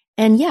today.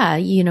 And yeah,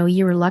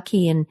 you were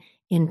lucky in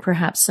in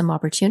perhaps some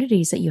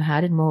opportunities that you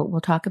had. And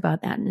we'll talk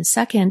about that in a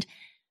second.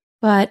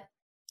 But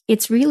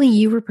it's really,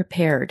 you were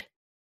prepared,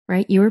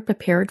 right? You were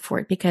prepared for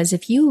it, because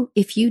if you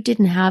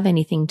didn't have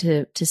anything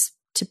to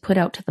put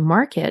out to the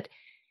market,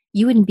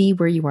 you wouldn't be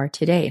where you are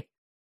today.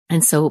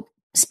 And so,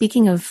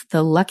 speaking of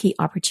the lucky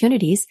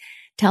opportunities,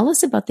 tell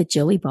us about the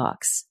Jilly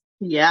Box.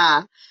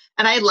 Yeah.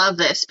 And I love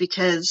this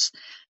because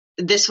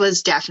this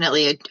was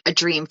definitely a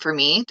dream for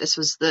me. This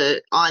was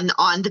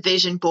on the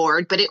vision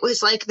board, but it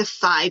was like the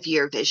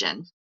 5-year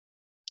vision.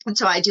 And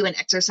so I do an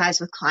exercise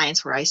with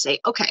clients where I say,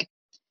 okay,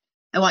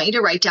 I want you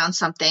to write down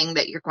something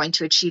that you're going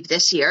to achieve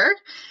this year.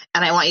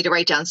 And I want you to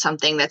write down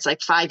something that's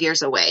like 5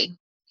 years away.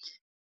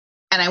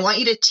 And I want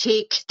you to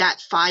take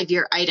that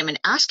 5-year item and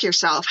ask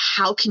yourself,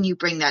 how can you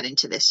bring that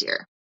into this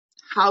year?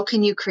 How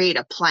can you create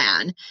a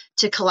plan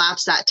to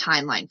collapse that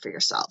timeline for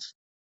yourself?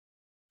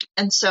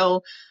 And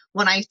so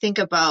when I think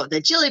about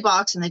the Jilly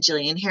Box and the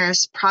Jillian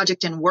Harris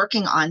project and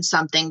working on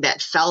something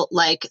that felt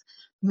like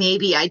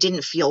maybe I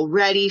didn't feel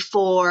ready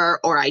for,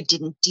 or I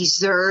didn't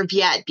deserve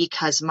yet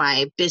because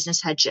my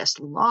business had just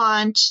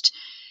launched,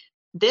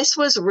 this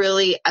was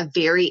really a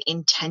very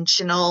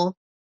intentional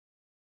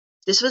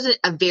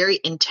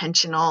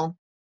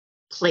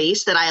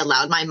place that I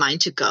allowed my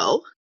mind to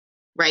go,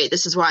 right?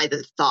 This is why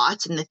the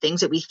thoughts and the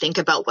things that we think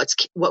about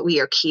what we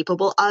are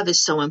capable of is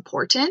so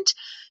important,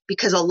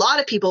 because a lot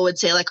of people would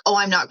say like, oh,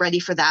 I'm not ready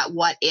for that.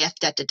 What if,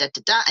 da, da, da,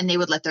 da, da, and they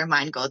would let their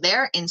mind go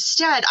there.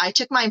 Instead, I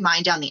took my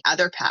mind down the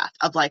other path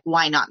of like,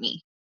 why not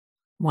me?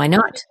 Why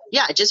not?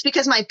 Yeah, just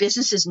because my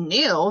business is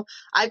new,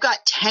 I've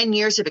got 10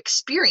 years of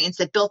experience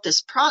that built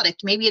this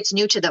product. Maybe it's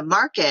new to the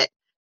market,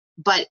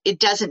 but it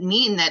doesn't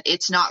mean that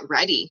it's not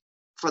ready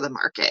for the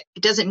market.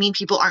 It doesn't mean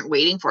people aren't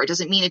waiting for it. It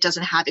doesn't mean it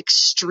doesn't have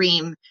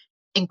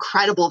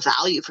incredible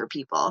value for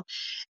people.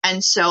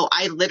 And so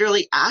I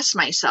literally asked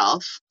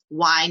myself,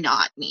 why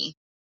not me?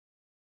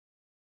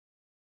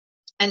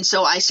 And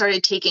so I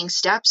started taking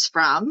steps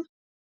from,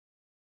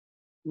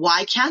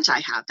 why can't I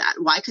have that?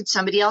 Why could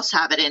somebody else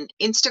have it? And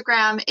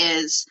Instagram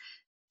is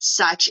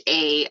such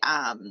a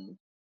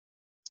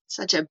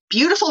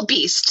beautiful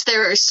beast.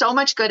 There is so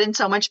much good and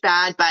so much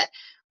bad, but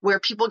where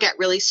people get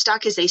really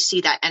stuck is they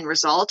see that end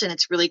result and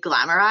it's really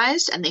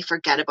glamorized and they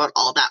forget about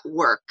all that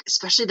work,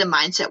 especially the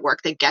mindset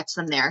work that gets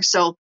them there.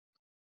 So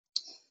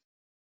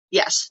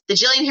yes, the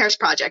Jillian Harris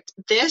project,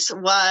 this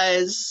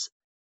was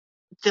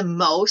the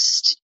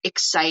most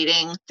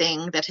exciting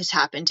thing that has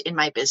happened in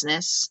my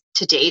business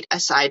to date,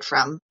 aside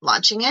from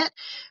launching it,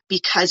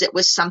 because it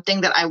was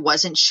something that I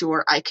wasn't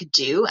sure I could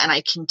do. And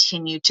I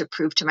continued to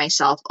prove to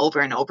myself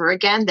over and over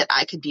again that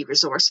I could be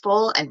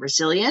resourceful and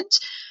resilient.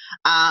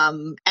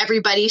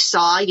 Everybody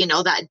saw,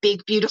 that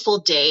big, beautiful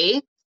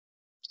day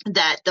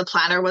that the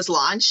planner was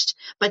launched,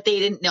 but they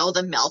didn't know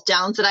the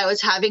meltdowns that I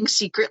was having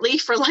secretly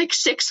for like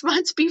 6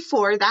 months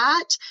before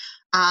that.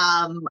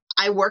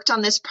 I worked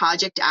on this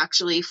project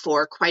actually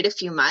for quite a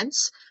few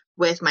months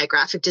with my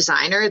graphic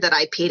designer that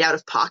I paid out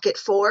of pocket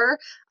for,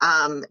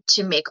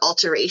 to make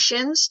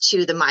alterations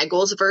to the My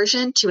Goals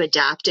version to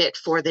adapt it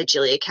for the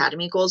Jilly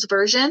Academy Goals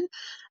version,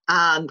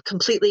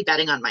 completely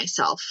betting on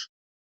myself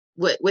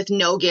with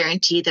no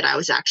guarantee that I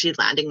was actually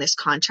landing this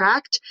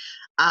contract.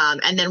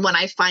 And then when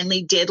I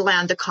finally did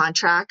land the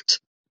contract,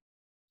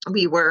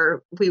 we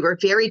were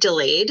very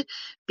delayed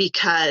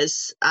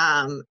because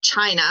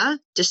China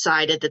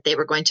decided that they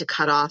were going to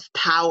cut off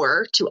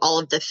power to all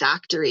of the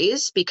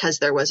factories because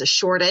there was a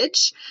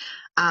shortage.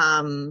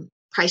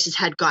 Prices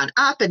had gone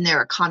up and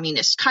they're a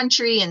communist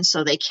country, and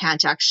so they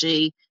can't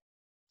actually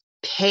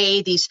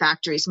pay these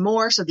factories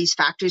more. So these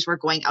factories were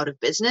going out of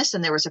business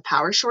and there was a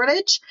power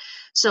shortage.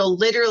 So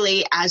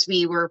literally, as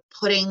we were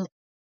putting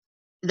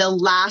the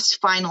last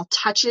final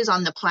touches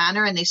on the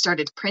planner and they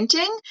started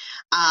printing,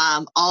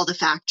 all the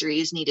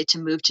factories needed to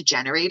move to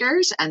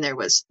generators and there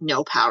was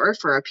no power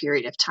for a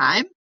period of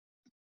time.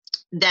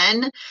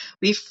 Then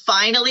we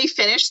finally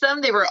finished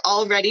them. They were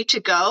all ready to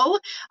go.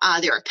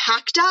 They were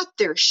packed up,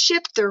 they're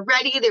shipped, they're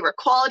ready, they were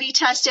quality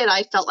tested.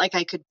 I felt like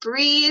I could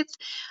breathe.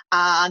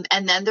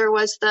 And then there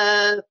was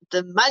the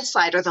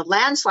mudslide or the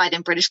landslide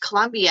in British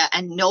Columbia,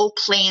 and no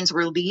planes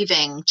were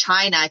leaving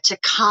China to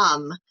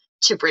come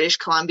to British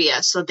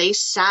Columbia. So they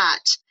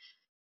sat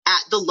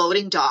at the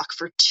loading dock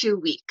for 2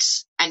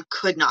 weeks and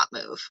could not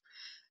move.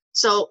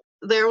 So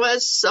there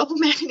was so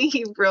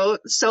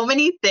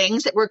many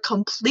things that were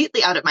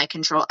completely out of my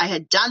control. I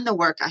had done the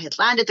work. I had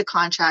landed the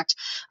contract.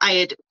 I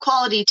had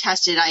quality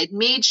tested. I had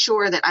made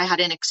sure that I had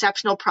an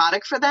exceptional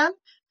product for them.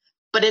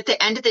 But at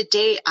the end of the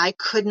day, I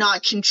could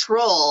not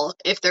control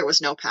if there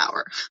was no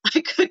power.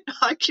 I could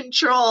not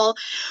control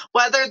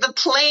whether the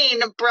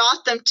plane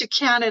brought them to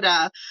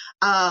Canada.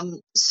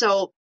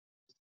 So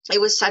it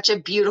was such a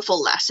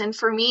beautiful lesson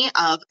for me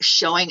of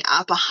showing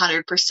up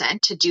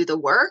 100% to do the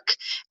work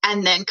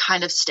and then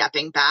kind of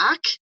stepping back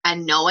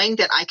and knowing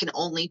that I can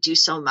only do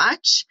so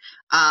much,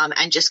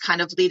 and just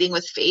kind of leading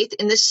with faith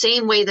in the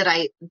same way that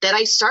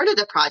I started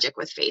the project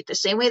with faith, the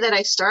same way that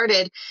I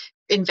started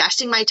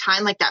investing my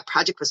time like that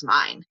project was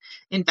mine,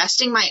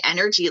 investing my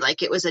energy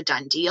like it was a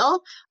done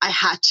deal. I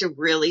had to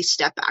really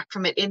step back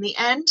from it in the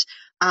end.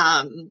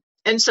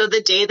 And so the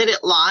day that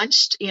it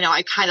launched,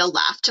 I kind of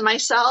laughed to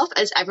myself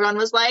as everyone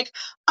was like,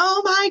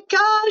 oh my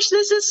gosh,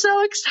 this is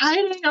so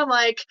exciting. I'm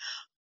like,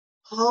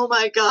 oh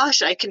my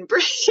gosh, I can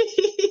breathe.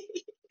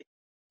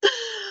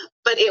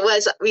 But it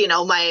was,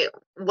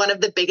 one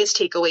of the biggest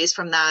takeaways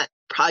from that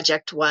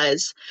project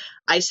was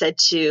I said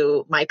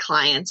to my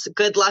clients,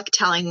 good luck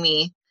telling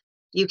me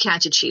you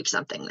can't achieve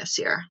something this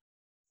year.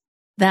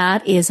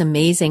 That is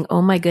amazing.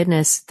 Oh my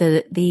goodness.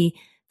 The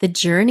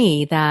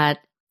journey that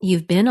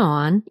you've been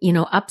on,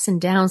 ups and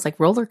downs like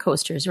roller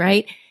coasters,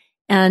 right?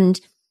 And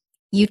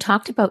you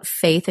talked about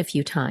faith a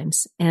few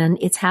times, and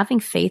it's having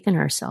faith in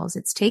ourselves.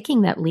 It's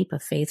taking that leap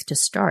of faith to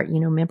start.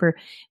 Remember,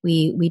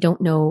 we don't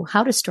know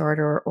how to start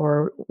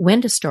or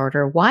when to start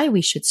or why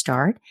we should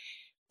start,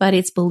 but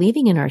it's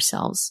believing in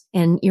ourselves.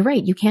 And you're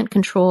right. You can't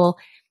control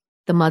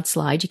the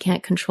mudslide. You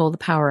can't control the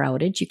power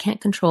outage. You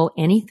can't control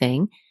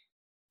anything.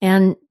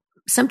 And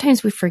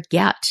sometimes we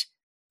forget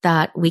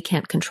that we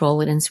can't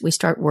control it, and we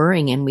start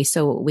worrying, and we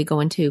go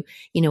into,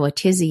 a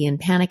tizzy and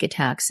panic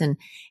attacks,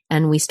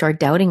 and we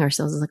start doubting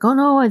ourselves. It's like, oh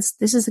no,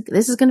 this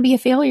is going to be a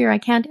failure. I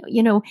can't,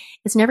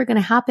 it's never going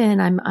to happen.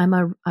 I'm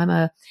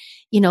a,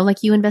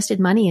 like you invested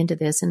money into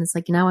this, and it's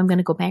like, now I'm going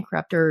to go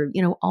bankrupt, or,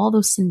 all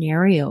those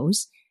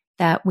scenarios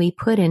that we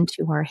put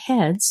into our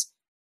heads,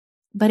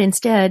 but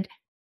instead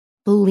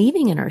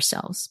believing in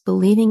ourselves,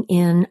 believing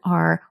in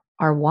our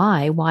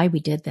why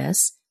we did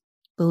this,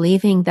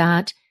 believing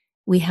that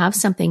we have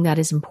something that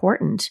is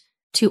important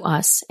to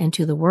us and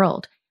to the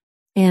world.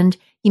 And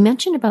you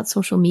mentioned about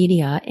social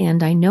media,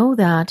 and I know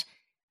that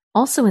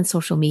also in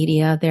social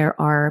media, there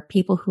are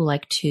people who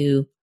like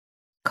to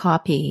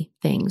copy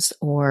things,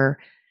 or,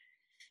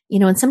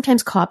 and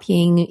sometimes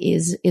copying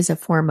is a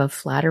form of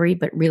flattery,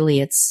 but really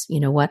it's,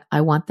 what,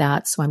 I want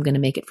that, so I'm going to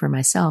make it for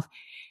myself.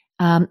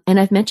 And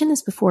I've mentioned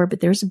this before,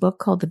 but there's a book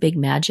called The Big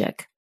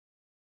Magic.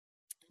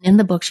 In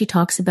the book, she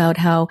talks about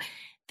how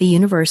the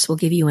universe will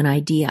give you an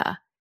idea.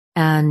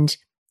 And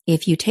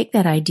if you take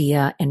that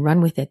idea and run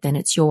with it, then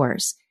it's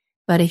yours.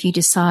 But if you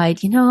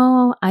decide,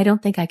 I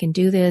don't think I can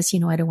do this,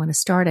 I don't want to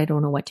start, I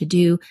don't know what to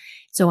do,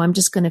 so I'm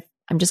just going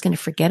to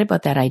forget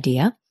about that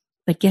idea.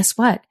 But guess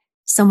what?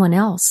 Someone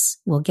else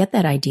will get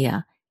that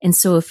idea. And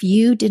so if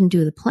you didn't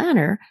do the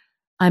planner,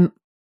 I'm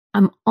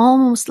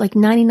almost like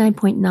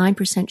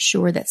 99.9%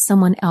 sure that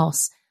someone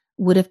else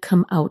would have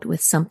come out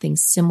with something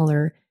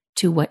similar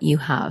to what you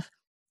have.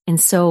 And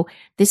so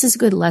this is a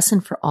good lesson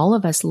for all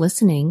of us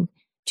listening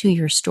to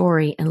your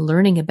story and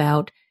learning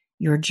about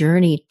your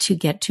journey to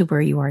get to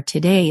where you are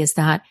today, is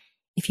that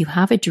if you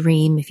have a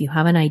dream, if you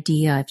have an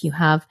idea, if you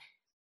have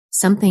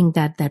something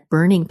that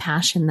burning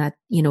passion that,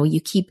 you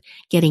keep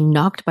getting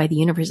knocked by the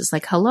universe, it's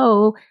like,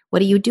 hello,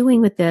 what are you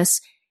doing with this?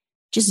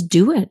 Just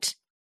do it.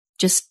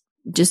 Just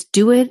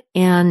do it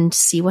and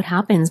see what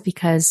happens,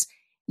 because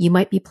you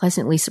might be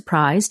pleasantly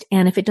surprised.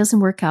 And if it doesn't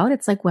work out,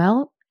 it's like,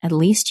 well, at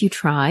least you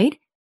tried.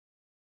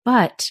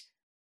 But,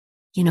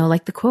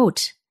 like the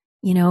quote,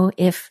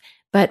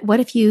 but what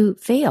if you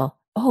fail?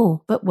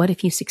 Oh, but what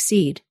if you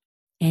succeed?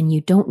 And you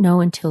don't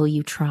know until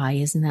you try.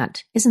 Isn't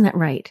that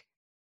right?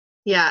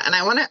 Yeah. And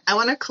I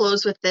want to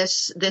close with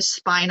this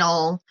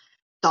final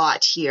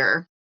thought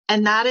here.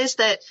 And that is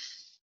that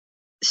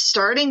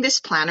starting this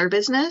planner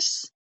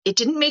business, it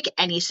didn't make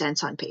any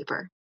sense on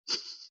paper.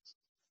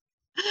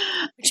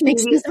 Which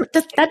makes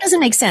that doesn't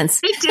make sense.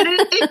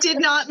 It did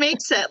not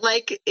make sense.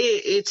 Like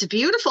it's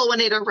beautiful when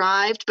it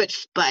arrived, but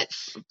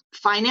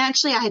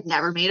financially, I had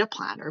never made a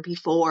planner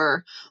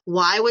before.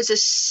 Why was a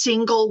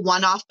single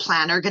one-off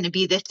planner going to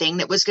be the thing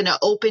that was going to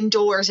open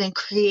doors and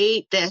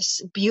create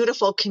this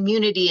beautiful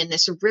community and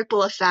this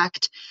ripple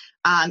effect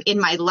in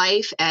my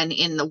life and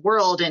in the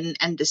world and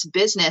this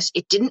business?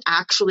 It didn't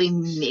actually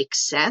make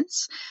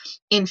sense.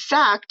 In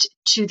fact,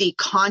 to the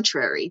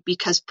contrary,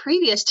 because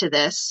previous to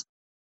this,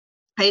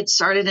 I had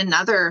started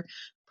another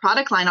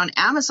product line on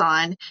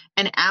Amazon,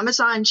 and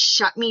Amazon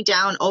shut me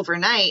down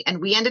overnight, and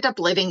we ended up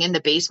living in the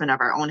basement of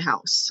our own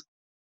house.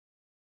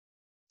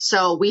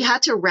 So we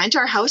had to rent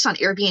our house on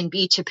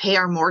Airbnb to pay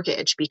our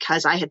mortgage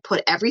because I had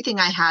put everything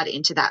I had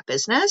into that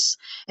business,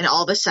 and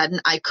all of a sudden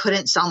I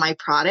couldn't sell my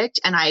product,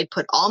 and I had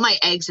put all my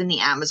eggs in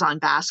the Amazon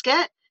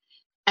basket.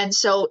 And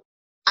so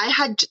I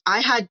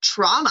had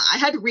trauma.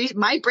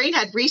 My brain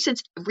had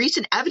recent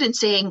evidence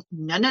saying,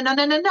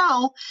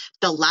 no.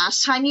 The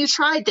last time you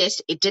tried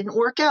this, it didn't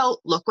work out.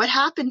 Look what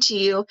happened to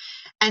you.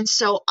 And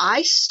so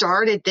I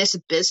started this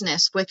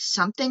business with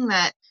something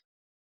that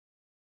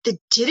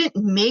didn't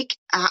make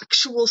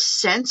actual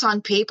sense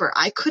on paper.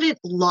 I couldn't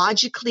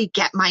logically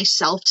get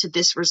myself to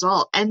this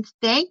result. And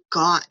thank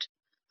God,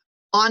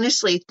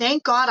 honestly,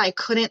 thank God I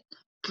couldn't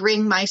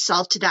bring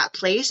myself to that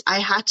place. I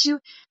had to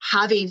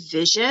have a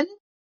vision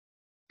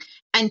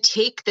and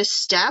take the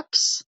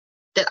steps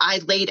that I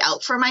laid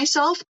out for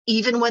myself,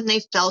 even when they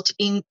felt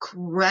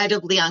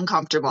incredibly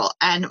uncomfortable.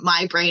 And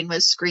my brain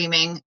was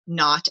screaming,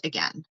 not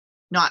again.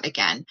 not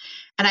again.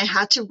 And I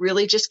had to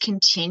really just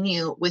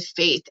continue with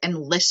faith and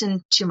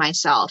listen to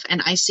myself.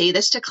 And I say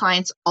this to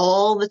clients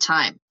all the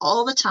time,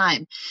 all the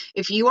time.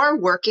 If you are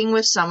working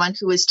with someone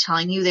who is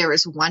telling you there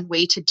is one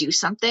way to do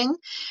something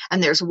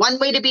and there's one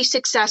way to be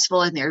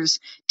successful and there's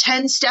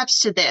 10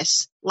 steps to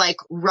this, like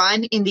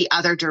run in the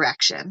other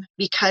direction,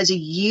 because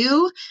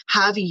you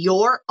have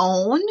your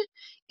own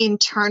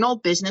internal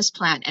business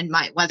plan. And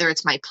whether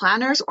it's my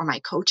planners or my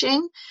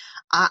coaching,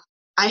 I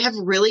have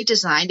really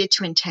designed it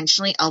to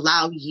intentionally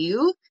allow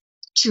you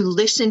to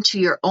listen to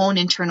your own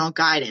internal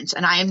guidance.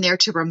 And I am there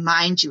to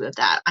remind you of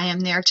that. I am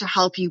there to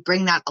help you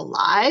bring that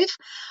alive.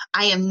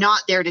 I am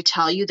not there to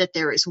tell you that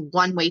there is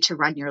one way to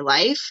run your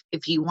life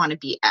if you want to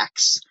be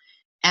X.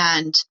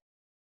 And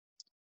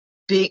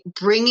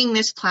bringing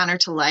this planner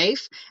to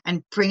life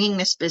and bringing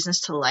this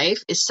business to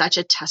life is such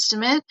a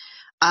testament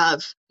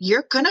of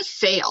you're going to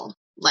fail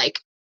like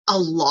a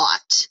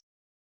lot.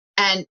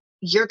 And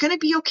you're going to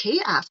be okay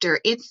after.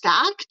 In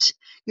fact,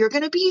 you're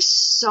going to be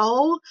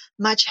so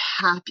much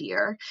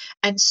happier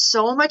and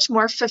so much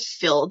more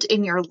fulfilled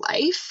in your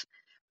life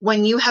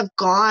when you have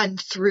gone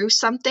through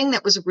something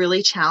that was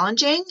really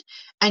challenging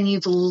and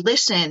you've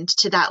listened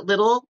to the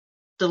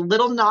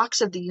little knocks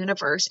of the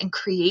universe and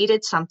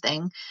created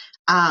something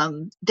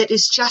that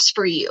is just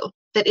for you,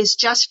 that is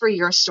just for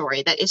your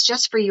story, that is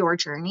just for your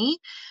journey.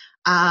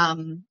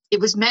 It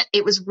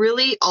was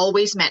really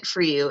always meant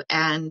for you.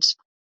 And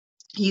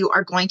you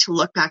are going to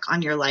look back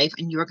on your life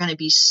and you're going to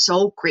be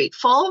so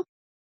grateful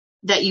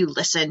that you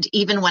listened,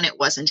 even when it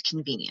wasn't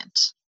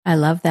convenient. I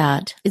love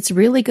that. It's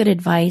really good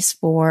advice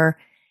for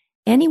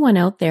anyone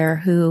out there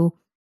who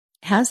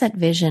has that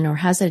vision or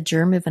has a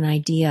germ of an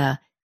idea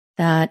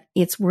that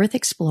it's worth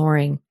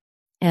exploring.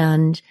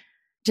 And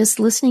just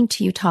listening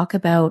to you talk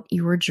about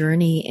your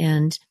journey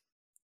and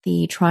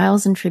the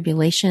trials and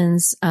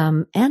tribulations,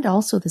 and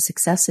also the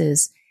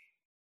successes,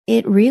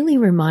 it really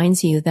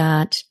reminds you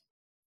that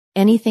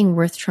anything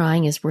worth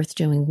trying is worth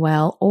doing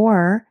well,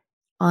 or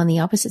on the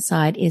opposite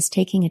side is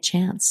taking a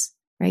chance,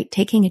 right?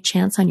 Taking a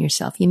chance on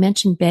yourself. You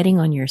mentioned betting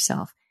on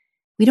yourself.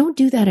 We don't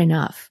do that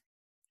enough.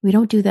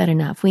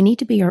 We need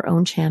to be our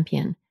own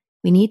champion.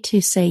 We need to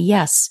say,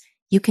 yes,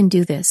 you can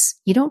do this.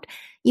 You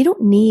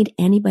don't need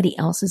anybody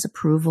else's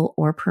approval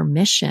or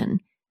permission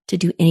to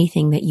do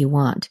anything that you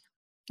want,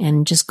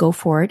 and just go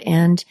for it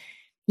and,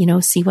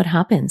 see what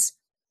happens.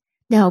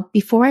 Now,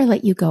 before I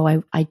let you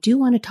go, I do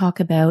want to talk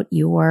about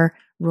your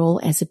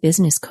role as a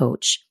business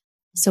coach.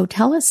 So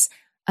tell us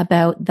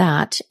about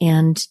that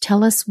and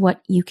tell us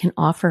what you can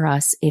offer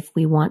us if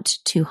we want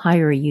to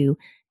hire you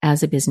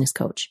as a business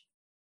coach.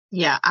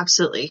 Yeah,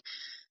 absolutely.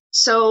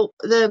 So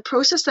the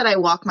process that I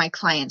walk my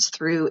clients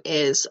through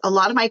is a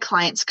lot of my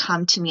clients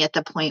come to me at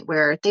the point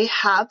where they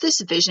have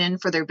this vision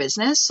for their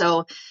business.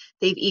 So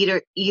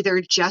they've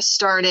either just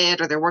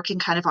started or they're working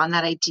kind of on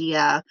that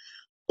idea,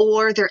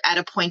 or they're at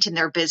a point in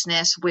their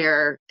business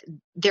where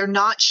they're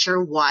not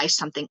sure why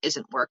something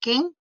isn't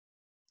working.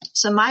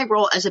 So my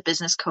role as a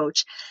business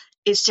coach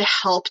is to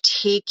help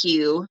take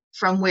you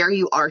from where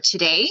you are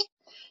today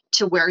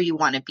to where you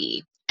want to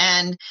be.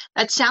 And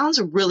that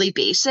sounds really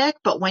basic,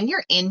 but when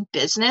you're in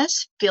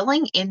business,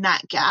 filling in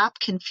that gap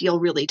can feel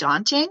really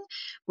daunting.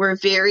 We're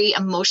very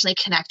emotionally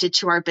connected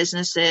to our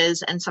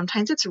businesses, and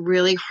sometimes it's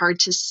really hard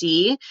to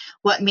see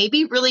what may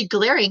be really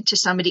glaring to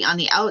somebody on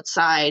the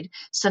outside,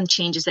 some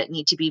changes that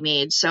need to be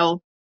made.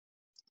 So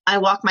I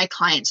walk my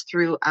clients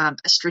through a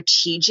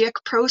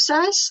strategic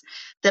process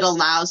that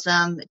allows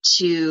them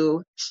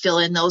to fill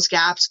in those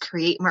gaps,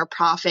 create more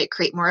profit,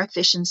 create more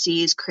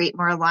efficiencies, create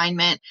more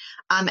alignment,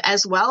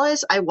 as well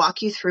as I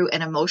walk you through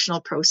an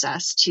emotional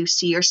process to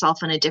see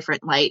yourself in a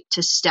different light,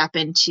 to step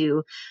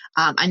into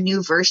a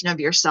new version of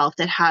yourself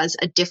that has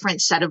a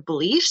different set of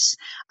beliefs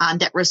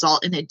that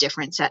result in a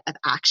different set of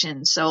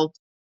actions. So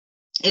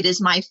it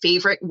is my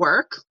favorite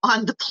work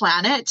on the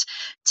planet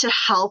to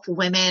help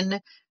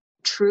women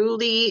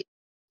truly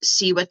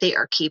see what they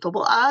are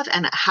capable of.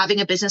 And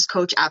having a business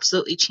coach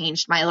absolutely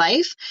changed my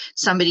life.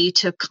 Somebody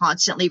to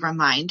constantly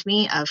remind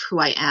me of who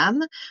I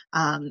am,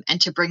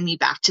 and to bring me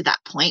back to that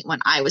point when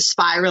I was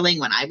spiraling,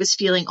 when I was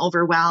feeling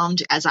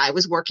overwhelmed, as I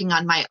was working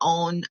on my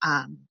own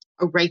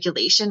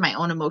regulation, my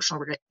own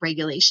emotional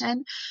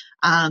regulation.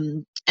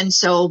 And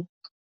so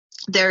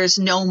there's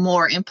no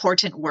more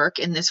important work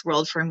in this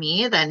world for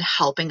me than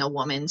helping a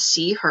woman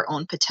see her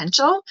own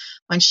potential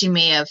when she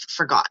may have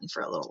forgotten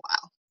for a little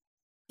while.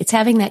 It's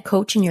having that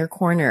coach in your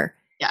corner.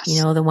 Yes.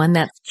 The one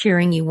that's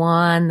cheering you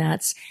on,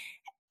 that's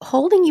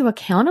holding you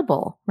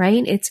accountable,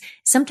 right? It's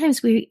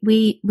sometimes we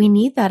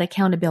need that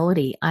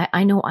accountability.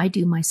 I know I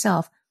do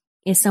myself,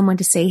 is someone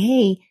to say,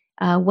 hey,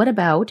 what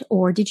about,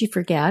 or did you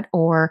forget?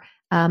 Or,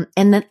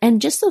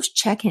 and just those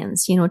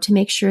check-ins, to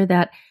make sure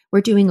that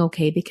we're doing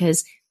okay,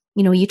 because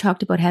you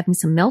talked about having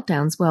some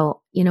meltdowns.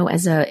 Well,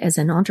 as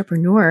an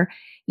entrepreneur,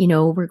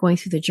 we're going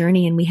through the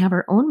journey and we have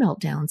our own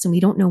meltdowns and we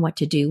don't know what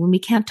to do. When we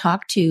can't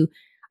talk to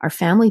our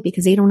family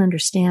because they don't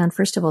understand,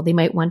 first of all, they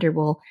might wonder,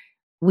 well,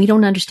 we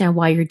don't understand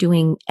why you're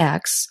doing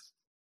X.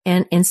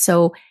 And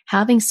so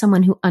having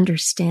someone who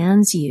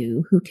understands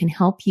you, who can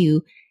help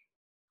you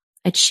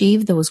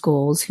achieve those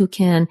goals, who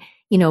can,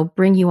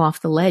 bring you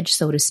off the ledge,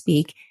 so to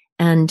speak,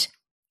 and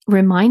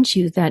remind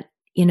you that,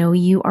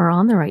 you are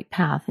on the right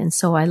path. And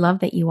so I love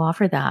that you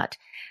offer that.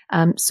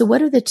 So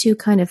what are the two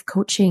kind of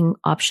coaching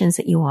options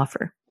that you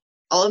offer?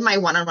 All of my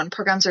one-on-one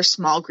programs are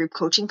small group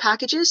coaching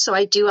packages. So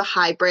I do a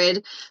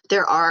hybrid.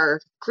 There are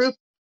group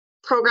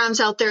programs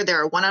out there.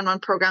 There are one-on-one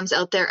programs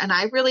out there. And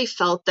I really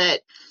felt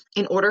that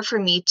in order for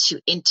me to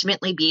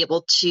intimately be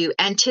able to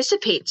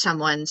anticipate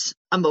someone's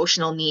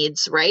emotional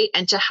needs, right,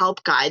 and to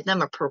help guide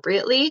them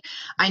appropriately,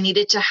 I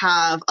needed to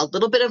have a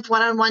little bit of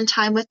one-on-one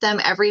time with them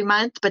every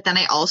month. But then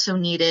I also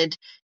needed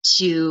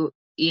to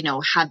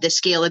have the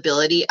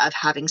scalability of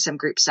having some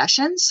group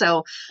sessions.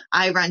 So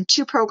I run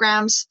two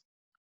programs.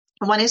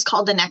 One is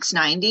called the Next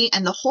 90,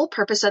 and the whole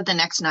purpose of the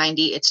Next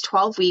 90, it's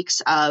 12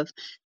 weeks of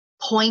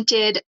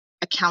pointed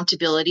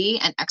accountability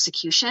and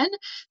execution.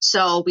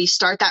 So we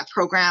start that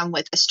program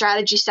with a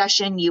strategy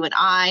session, you and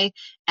I,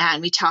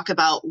 and we talk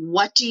about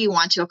what do you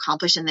want to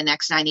accomplish in the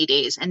next 90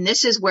 days. And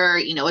this is where,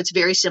 it's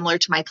very similar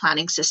to my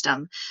planning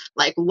system.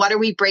 Like, what are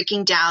we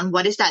breaking down?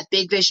 What is that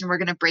big vision we're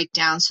going to break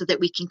down so that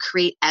we can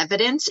create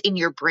evidence in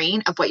your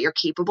brain of what you're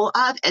capable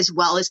of, as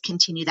well as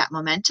continue that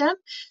momentum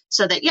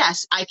so that,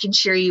 yes, I can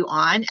cheer you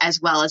on as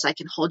well as I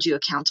can hold you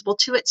accountable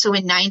to it. So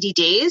in 90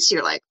 days,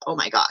 you're like, oh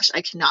my gosh,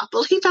 I cannot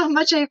believe how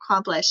much I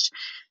accomplished.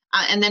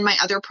 And then my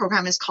other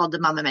program is called the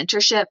Mama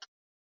Mentorship.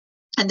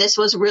 And this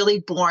was really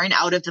born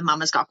out of the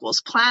Mama's Got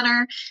Goals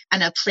planner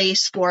and a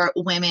place for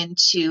women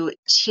to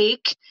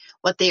take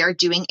what they are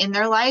doing in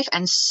their life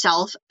and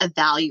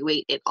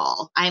self-evaluate it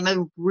all. I'm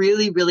a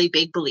really, really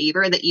big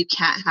believer that you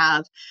can't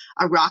have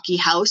a rocky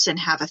house and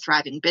have a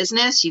thriving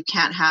business. You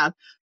can't have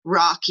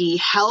rocky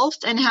health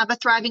and have a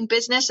thriving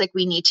business. Like,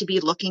 we need to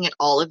be looking at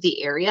all of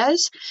the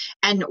areas.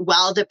 And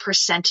while the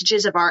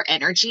percentages of our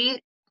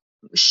energy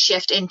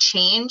shift and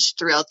change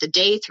throughout the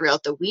day,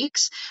 throughout the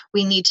weeks,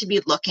 we need to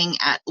be looking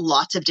at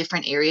lots of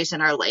different areas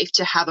in our life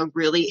to have a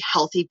really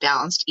healthy,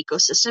 balanced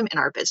ecosystem in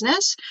our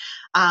business.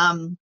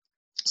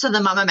 So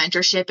the Mama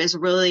Mentorship is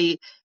really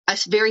a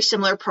very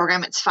similar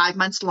program. It's 5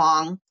 months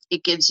long.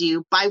 It gives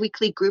you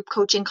biweekly group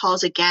coaching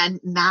calls, again,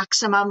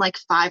 maximum like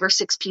 5 or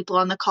 6 people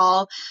on the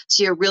call.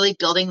 So you're really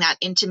building that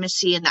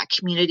intimacy and that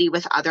community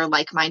with other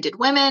like-minded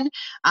women.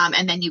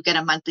 And then you get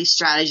a monthly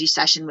strategy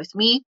session with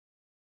me.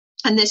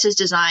 And this is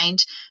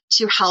designed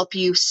to help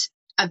you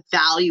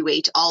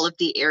evaluate all of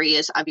the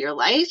areas of your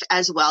life,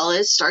 as well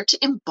as start to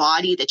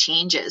embody the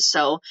changes.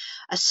 So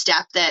a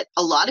step that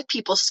a lot of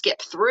people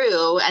skip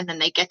through, and then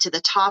they get to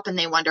the top and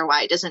they wonder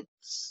why it doesn't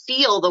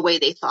feel the way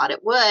they thought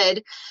it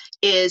would,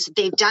 is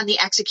they've done the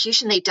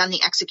execution,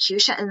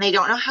 and they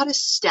don't know how to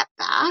step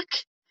back,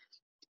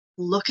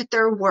 look at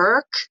their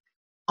work,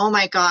 oh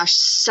my gosh,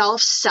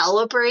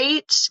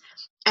 self-celebrate,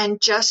 and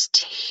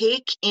just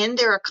take in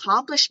their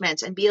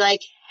accomplishments and be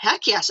like,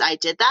 heck yes, I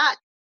did that.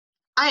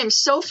 I am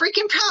so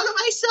freaking proud of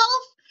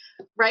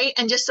myself, right?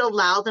 And just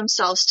allow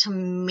themselves to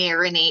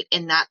marinate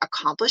in that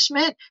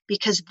accomplishment,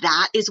 because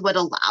that is what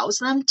allows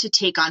them to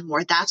take on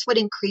more. That's what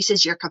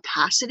increases your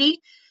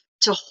capacity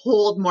to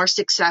hold more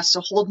success,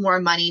 to hold more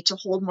money, to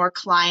hold more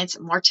clients,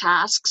 more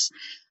tasks.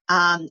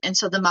 And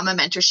so the Mama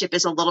Mentorship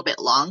is a little bit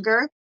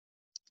longer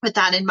with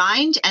that in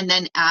mind. And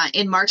then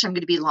in March, I'm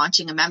going to be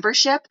launching a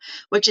membership,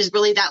 which is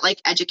really that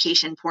like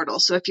education portal.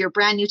 So if you're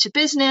brand new to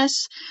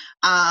business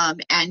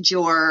and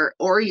you're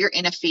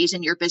in a phase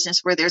in your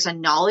business where there's a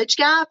knowledge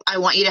gap, I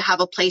want you to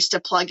have a place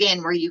to plug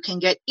in where you can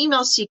get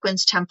email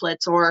sequence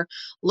templates or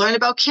learn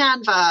about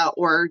Canva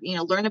or,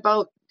 learn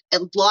about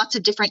lots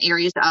of different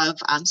areas of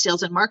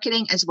sales and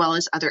marketing, as well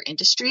as other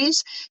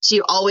industries. So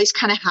you always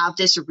kind of have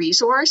this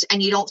resource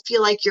and you don't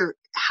feel like you're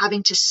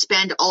having to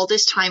spend all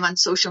this time on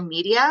social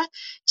media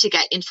to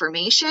get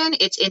information.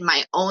 It's in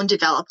my own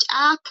developed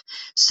app.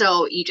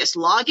 So you just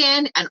log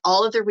in and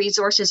all of the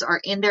resources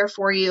are in there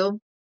for you.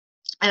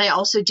 And I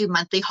also do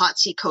monthly hot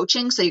seat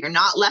coaching. So you're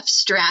not left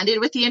stranded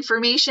with the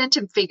information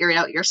to figure it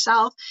out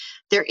yourself.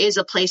 There is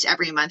a place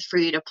every month for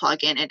you to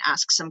plug in and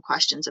ask some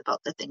questions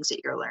about the things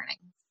that you're learning.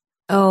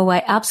 Oh,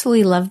 I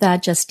absolutely love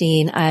that,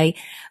 Justine.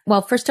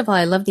 Well, first of all,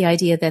 I love the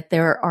idea that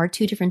there are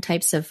 2 different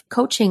types of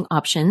coaching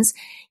options.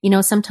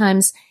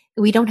 Sometimes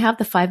we don't have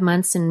the 5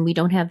 months and we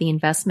don't have the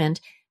investment,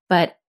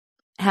 but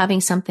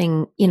having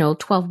something,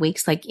 12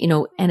 weeks,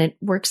 and it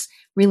works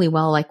really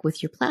well, like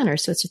with your planner.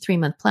 So it's a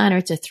 3-month planner.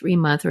 It's a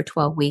 3-month or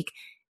 12-week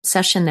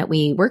session that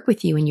we work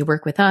with you and you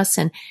work with us,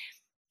 and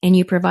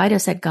you provide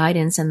us that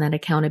guidance and that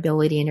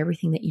accountability and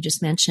everything that you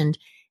just mentioned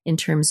in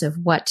terms of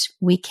what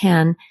we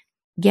can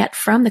get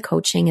from the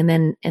coaching, and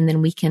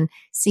then we can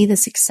see the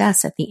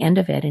success at the end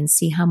of it and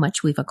see how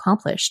much we've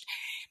accomplished.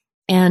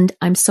 And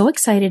I'm so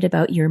excited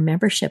about your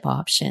membership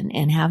option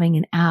and having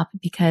an app,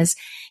 because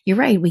you're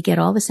right, we get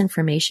all this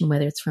information,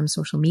 whether it's from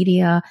social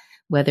media,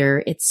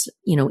 whether it's,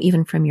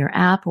 even from your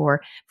app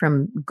or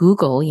from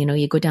Google,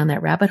 you go down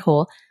that rabbit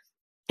hole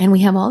and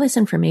we have all this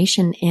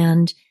information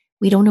and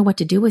we don't know what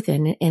to do with it.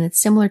 And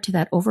it's similar to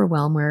that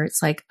overwhelm where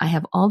it's like, I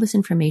have all this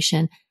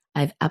information.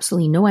 I have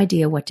absolutely no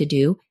idea what to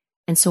do.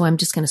 And so I'm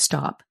just going to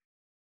stop.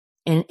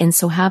 And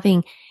so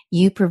having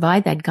you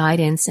provide that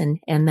guidance and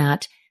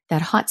that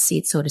hot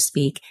seat, so to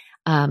speak.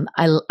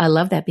 I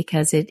love that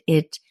because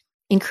it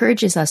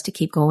encourages us to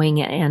keep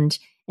going and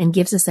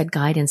gives us that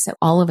guidance that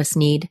all of us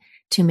need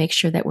to make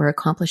sure that we're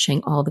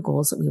accomplishing all the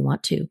goals that we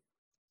want to.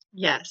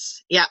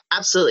 Yes. Yeah,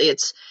 absolutely.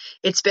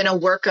 It's been a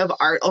work of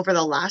art over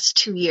the last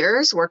 2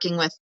 years, working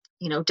with,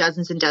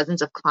 dozens and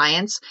dozens of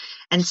clients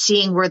and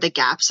seeing where the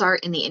gaps are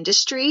in the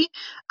industry.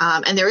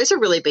 And there is a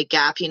really big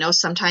gap.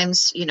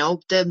 Sometimes,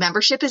 the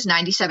membership is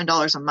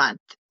 $97 a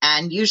month.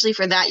 And usually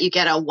for that, you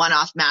get a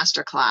one-off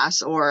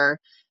masterclass or,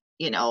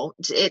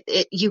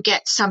 you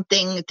get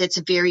something that's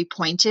very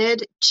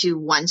pointed to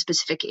one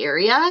specific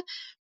area.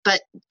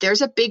 But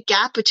there's a big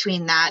gap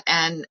between that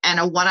and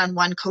a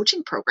one-on-one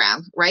coaching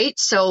program, right?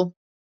 So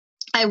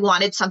I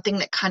wanted something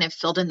that kind of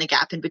filled in the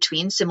gap in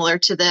between, similar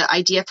to the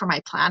idea for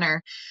my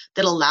planner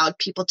that allowed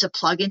people to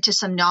plug into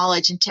some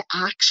knowledge and to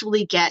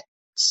actually get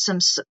some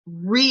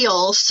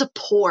real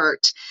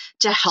support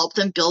to help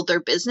them build their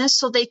business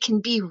so they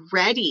can be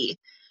ready,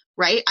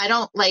 right? I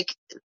don't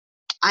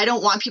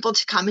want people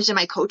to come into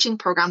my coaching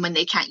program when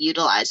they can't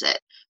utilize it,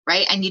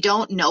 right? And you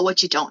don't know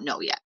what you don't know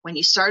yet. When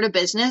you start a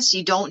business,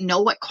 you don't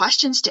know what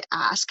questions to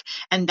ask.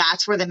 And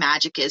that's where the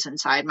magic is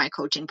inside my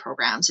coaching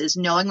programs, is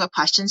knowing what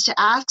questions to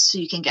ask so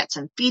you can get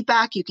some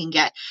feedback. You can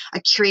get a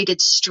curated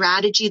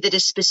strategy that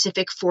is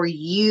specific for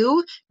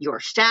you, your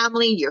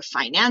family, your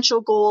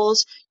financial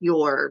goals,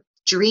 your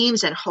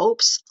dreams and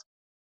hopes.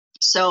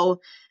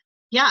 So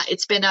yeah,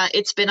 it's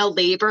been a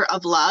labor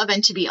of love.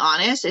 And to be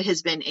honest, it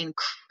has been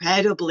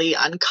incredibly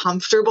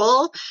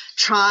uncomfortable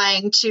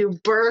trying to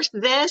birth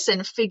this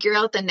and figure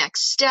out the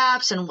next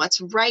steps and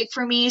what's right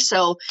for me.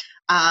 So,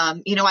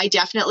 I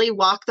definitely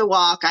walk the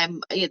walk.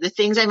 The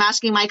things I'm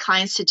asking my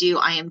clients to do,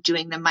 I am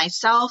doing them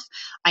myself.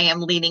 I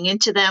am leaning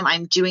into them.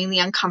 I'm doing the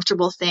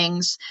uncomfortable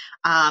things.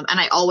 And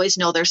I always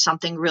know there's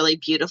something really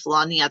beautiful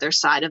on the other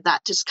side of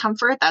that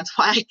discomfort. That's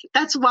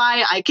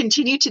why I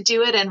continue to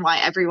do it and why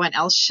everyone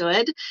else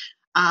should.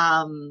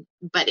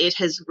 But it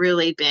has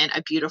really been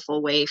a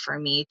beautiful way for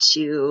me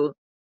to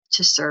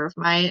serve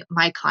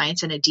my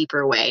clients in a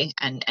deeper way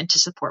and to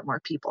support more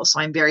people. So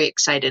I'm very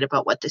excited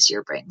about what this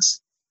year brings.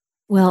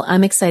 Well,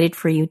 I'm excited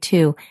for you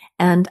too.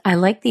 And I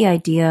like the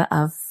idea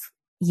of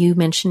you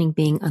mentioning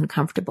being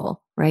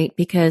uncomfortable, right?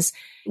 Because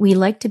we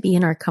like to be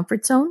in our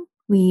comfort zone.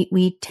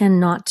 We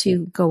tend not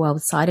to go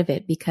outside of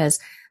it because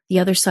the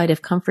other side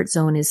of comfort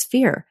zone is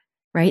fear,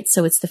 right?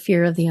 So it's the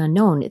fear of the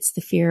unknown. It's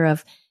the fear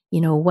of,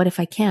 what if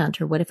I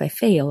can't, or what if I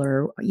fail,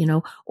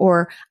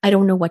 or I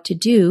don't know what to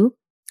do.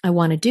 I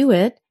want to do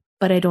it,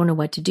 but I don't know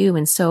what to do.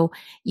 And so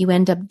you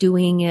end up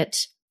doing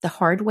it the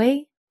hard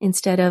way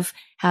instead of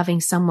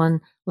having someone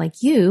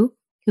like you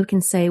who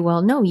can say,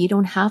 well, no, you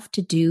don't have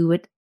to do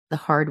it the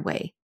hard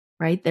way,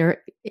 right?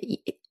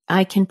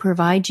 I can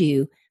provide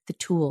you the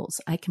tools.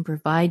 I can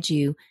provide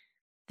you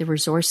the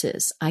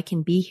resources. I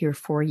can be here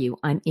for you.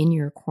 I'm in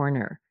your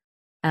corner.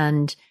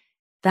 And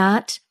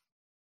that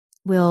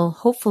will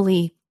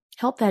hopefully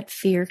help that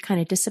fear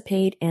kind of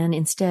dissipate and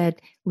instead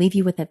leave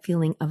you with that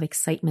feeling of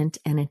excitement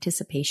and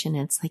anticipation.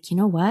 And it's like, you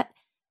know what?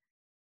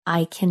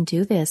 I can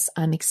do this.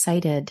 I'm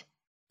excited.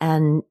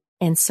 And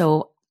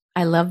so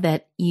I love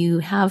that you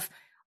have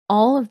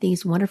all of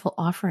these wonderful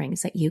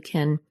offerings that you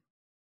can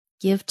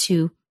give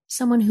to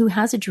someone who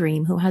has a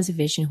dream, who has a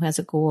vision, who has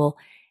a goal,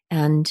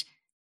 and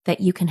that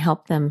you can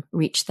help them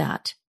reach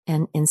that.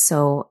 And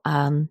so,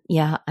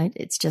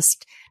 it's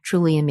just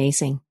truly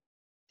amazing.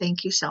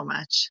 Thank you so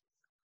much.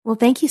 Well,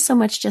 thank you so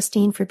much,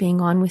 Justine, for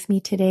being on with me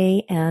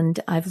today. And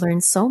I've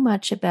learned so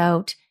much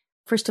about,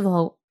 first of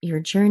all, your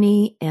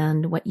journey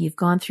and what you've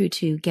gone through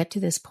to get to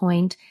this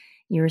point,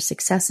 your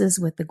successes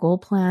with the goal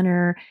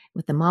planner,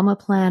 with the mama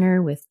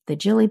planner, with the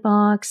Jilly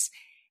box,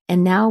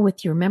 and now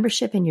with your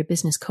membership and your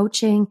business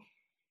coaching.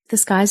 The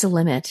sky's the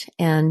limit.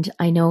 And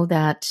I know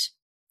that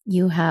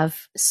you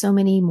have so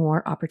many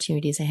more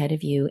opportunities ahead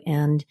of you.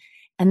 And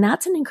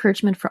that's an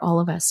encouragement for all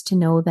of us to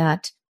know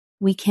that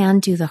we can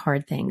do the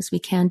hard things. We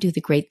can do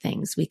the great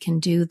things. We can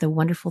do the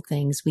wonderful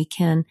things. We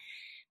can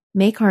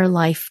make our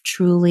life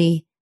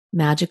truly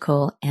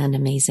magical and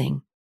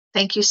amazing.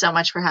 Thank you so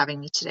much for having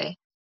me today.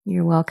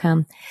 You're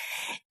welcome.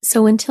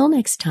 So until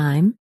next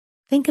time,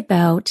 think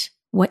about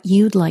what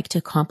you'd like to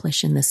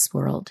accomplish in this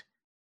world.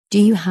 Do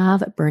you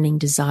have a burning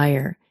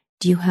desire?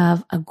 Do you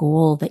have a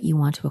goal that you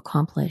want to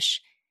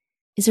accomplish?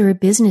 Is there a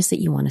business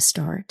that you want to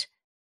start?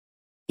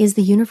 Is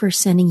the universe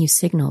sending you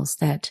signals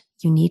that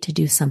you need to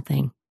do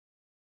something?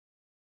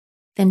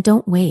 Then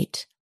don't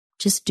wait.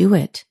 Just do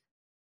it.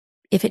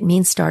 If it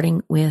means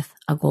starting with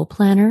a goal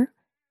planner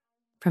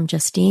from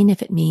Justine,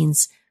 if it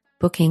means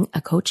booking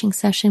a coaching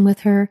session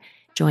with her,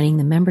 joining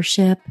the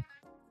membership,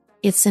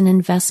 it's an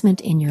investment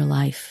in your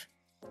life.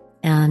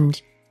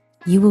 And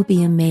you will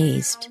be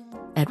amazed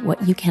at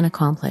what you can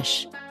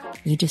accomplish.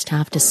 You just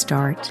have to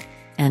start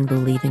and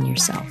believe in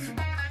yourself.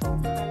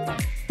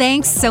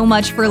 Thanks so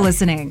much for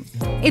listening.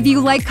 If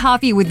you like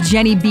Coffee with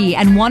Jenny B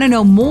and want to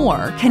know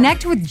more,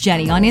 connect with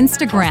Jenny on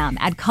Instagram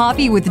at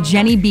Coffee with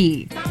Jenny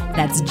B.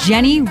 That's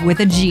Jenny with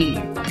a G.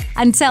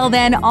 Until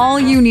then, all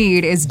you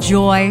need is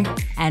joy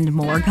and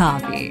more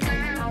coffee.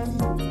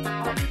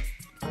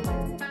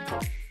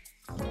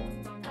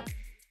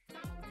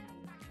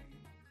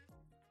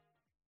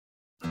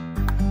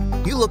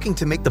 You looking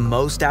to make the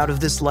most out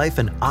of this life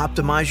and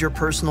optimize your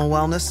personal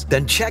wellness?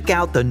 Then check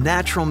out the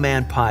Natural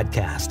Man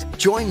Podcast.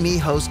 Join me,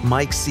 host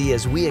Mike C.,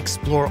 as we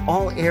explore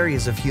all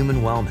areas of human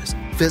wellness,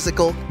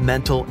 physical,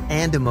 mental,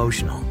 and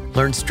emotional.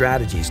 Learn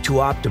strategies to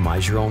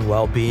optimize your own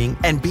well-being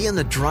and be in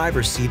the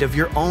driver's seat of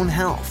your own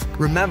health.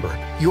 Remember,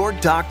 your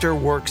doctor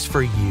works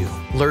for you.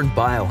 Learn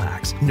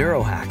biohacks,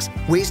 neurohacks,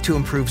 ways to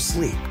improve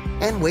sleep,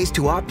 and ways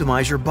to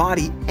optimize your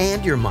body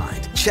and your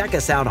mind. Check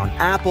us out on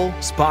Apple,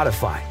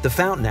 Spotify, the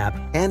Fountain app,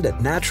 and at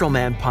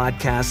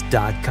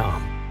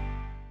naturalmanpodcast.com.